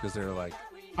because they're like,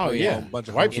 Oh, yeah. a bunch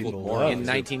of White homeschooled people morons love In who've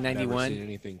 1991? never seen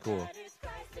anything cool.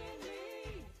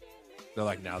 They're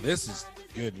like, now this is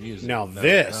good music. Now None of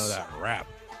this- that rap.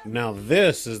 Now,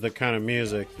 this is the kind of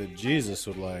music that Jesus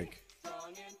would like.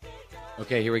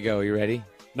 Okay, here we go. You ready?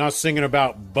 Not singing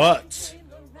about butts.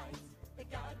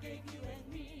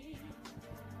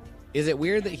 Is it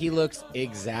weird that he looks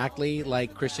exactly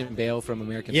like Christian Bale from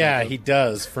American Yeah, Psycho? he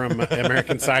does from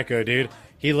American Psycho, dude.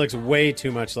 He looks way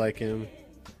too much like him.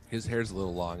 His hair's a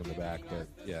little long in the back, but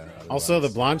yeah. Also, the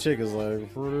otherwise, blonde chick is like,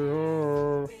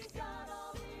 yeah,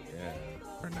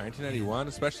 for 1991,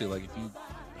 especially like if you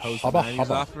post Hubba 90s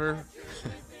hubba. off of her,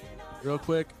 real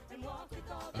quick.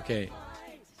 Okay.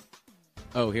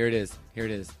 Oh, here it is. Here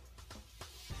it is.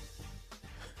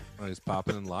 Oh, he's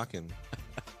popping and locking.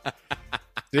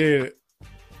 dude,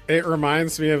 it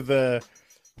reminds me of the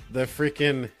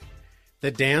freaking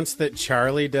the dance that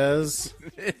Charlie does.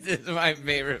 This is my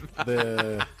favorite.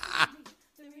 The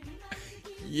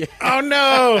Yeah. oh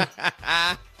no,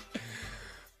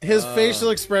 his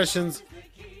facial expressions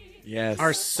Yes.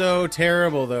 are so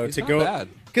terrible though. He's to not go bad.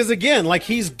 because again, like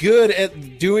he's good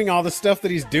at doing all the stuff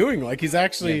that he's doing. Like he's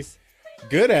actually Yes.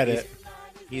 good at it.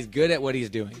 He's good at what he's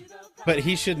doing. But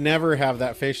he should never have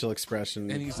that facial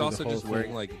expression. And he's through the also whole just thing.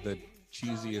 wearing like the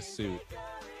cheesiest suit,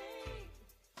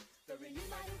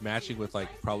 matching with like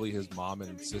probably his mom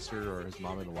and sister or his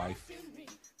mom and wife,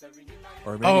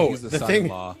 or maybe Oh, he's the the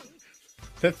son-in-law.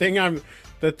 the thing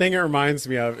it reminds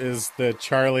me of is the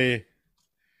Charlie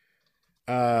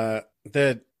the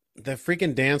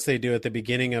freaking dance they do at the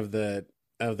beginning of the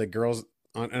girls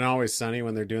on and Always Sunny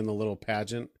when they're doing the little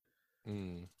pageant.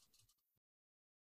 Mm.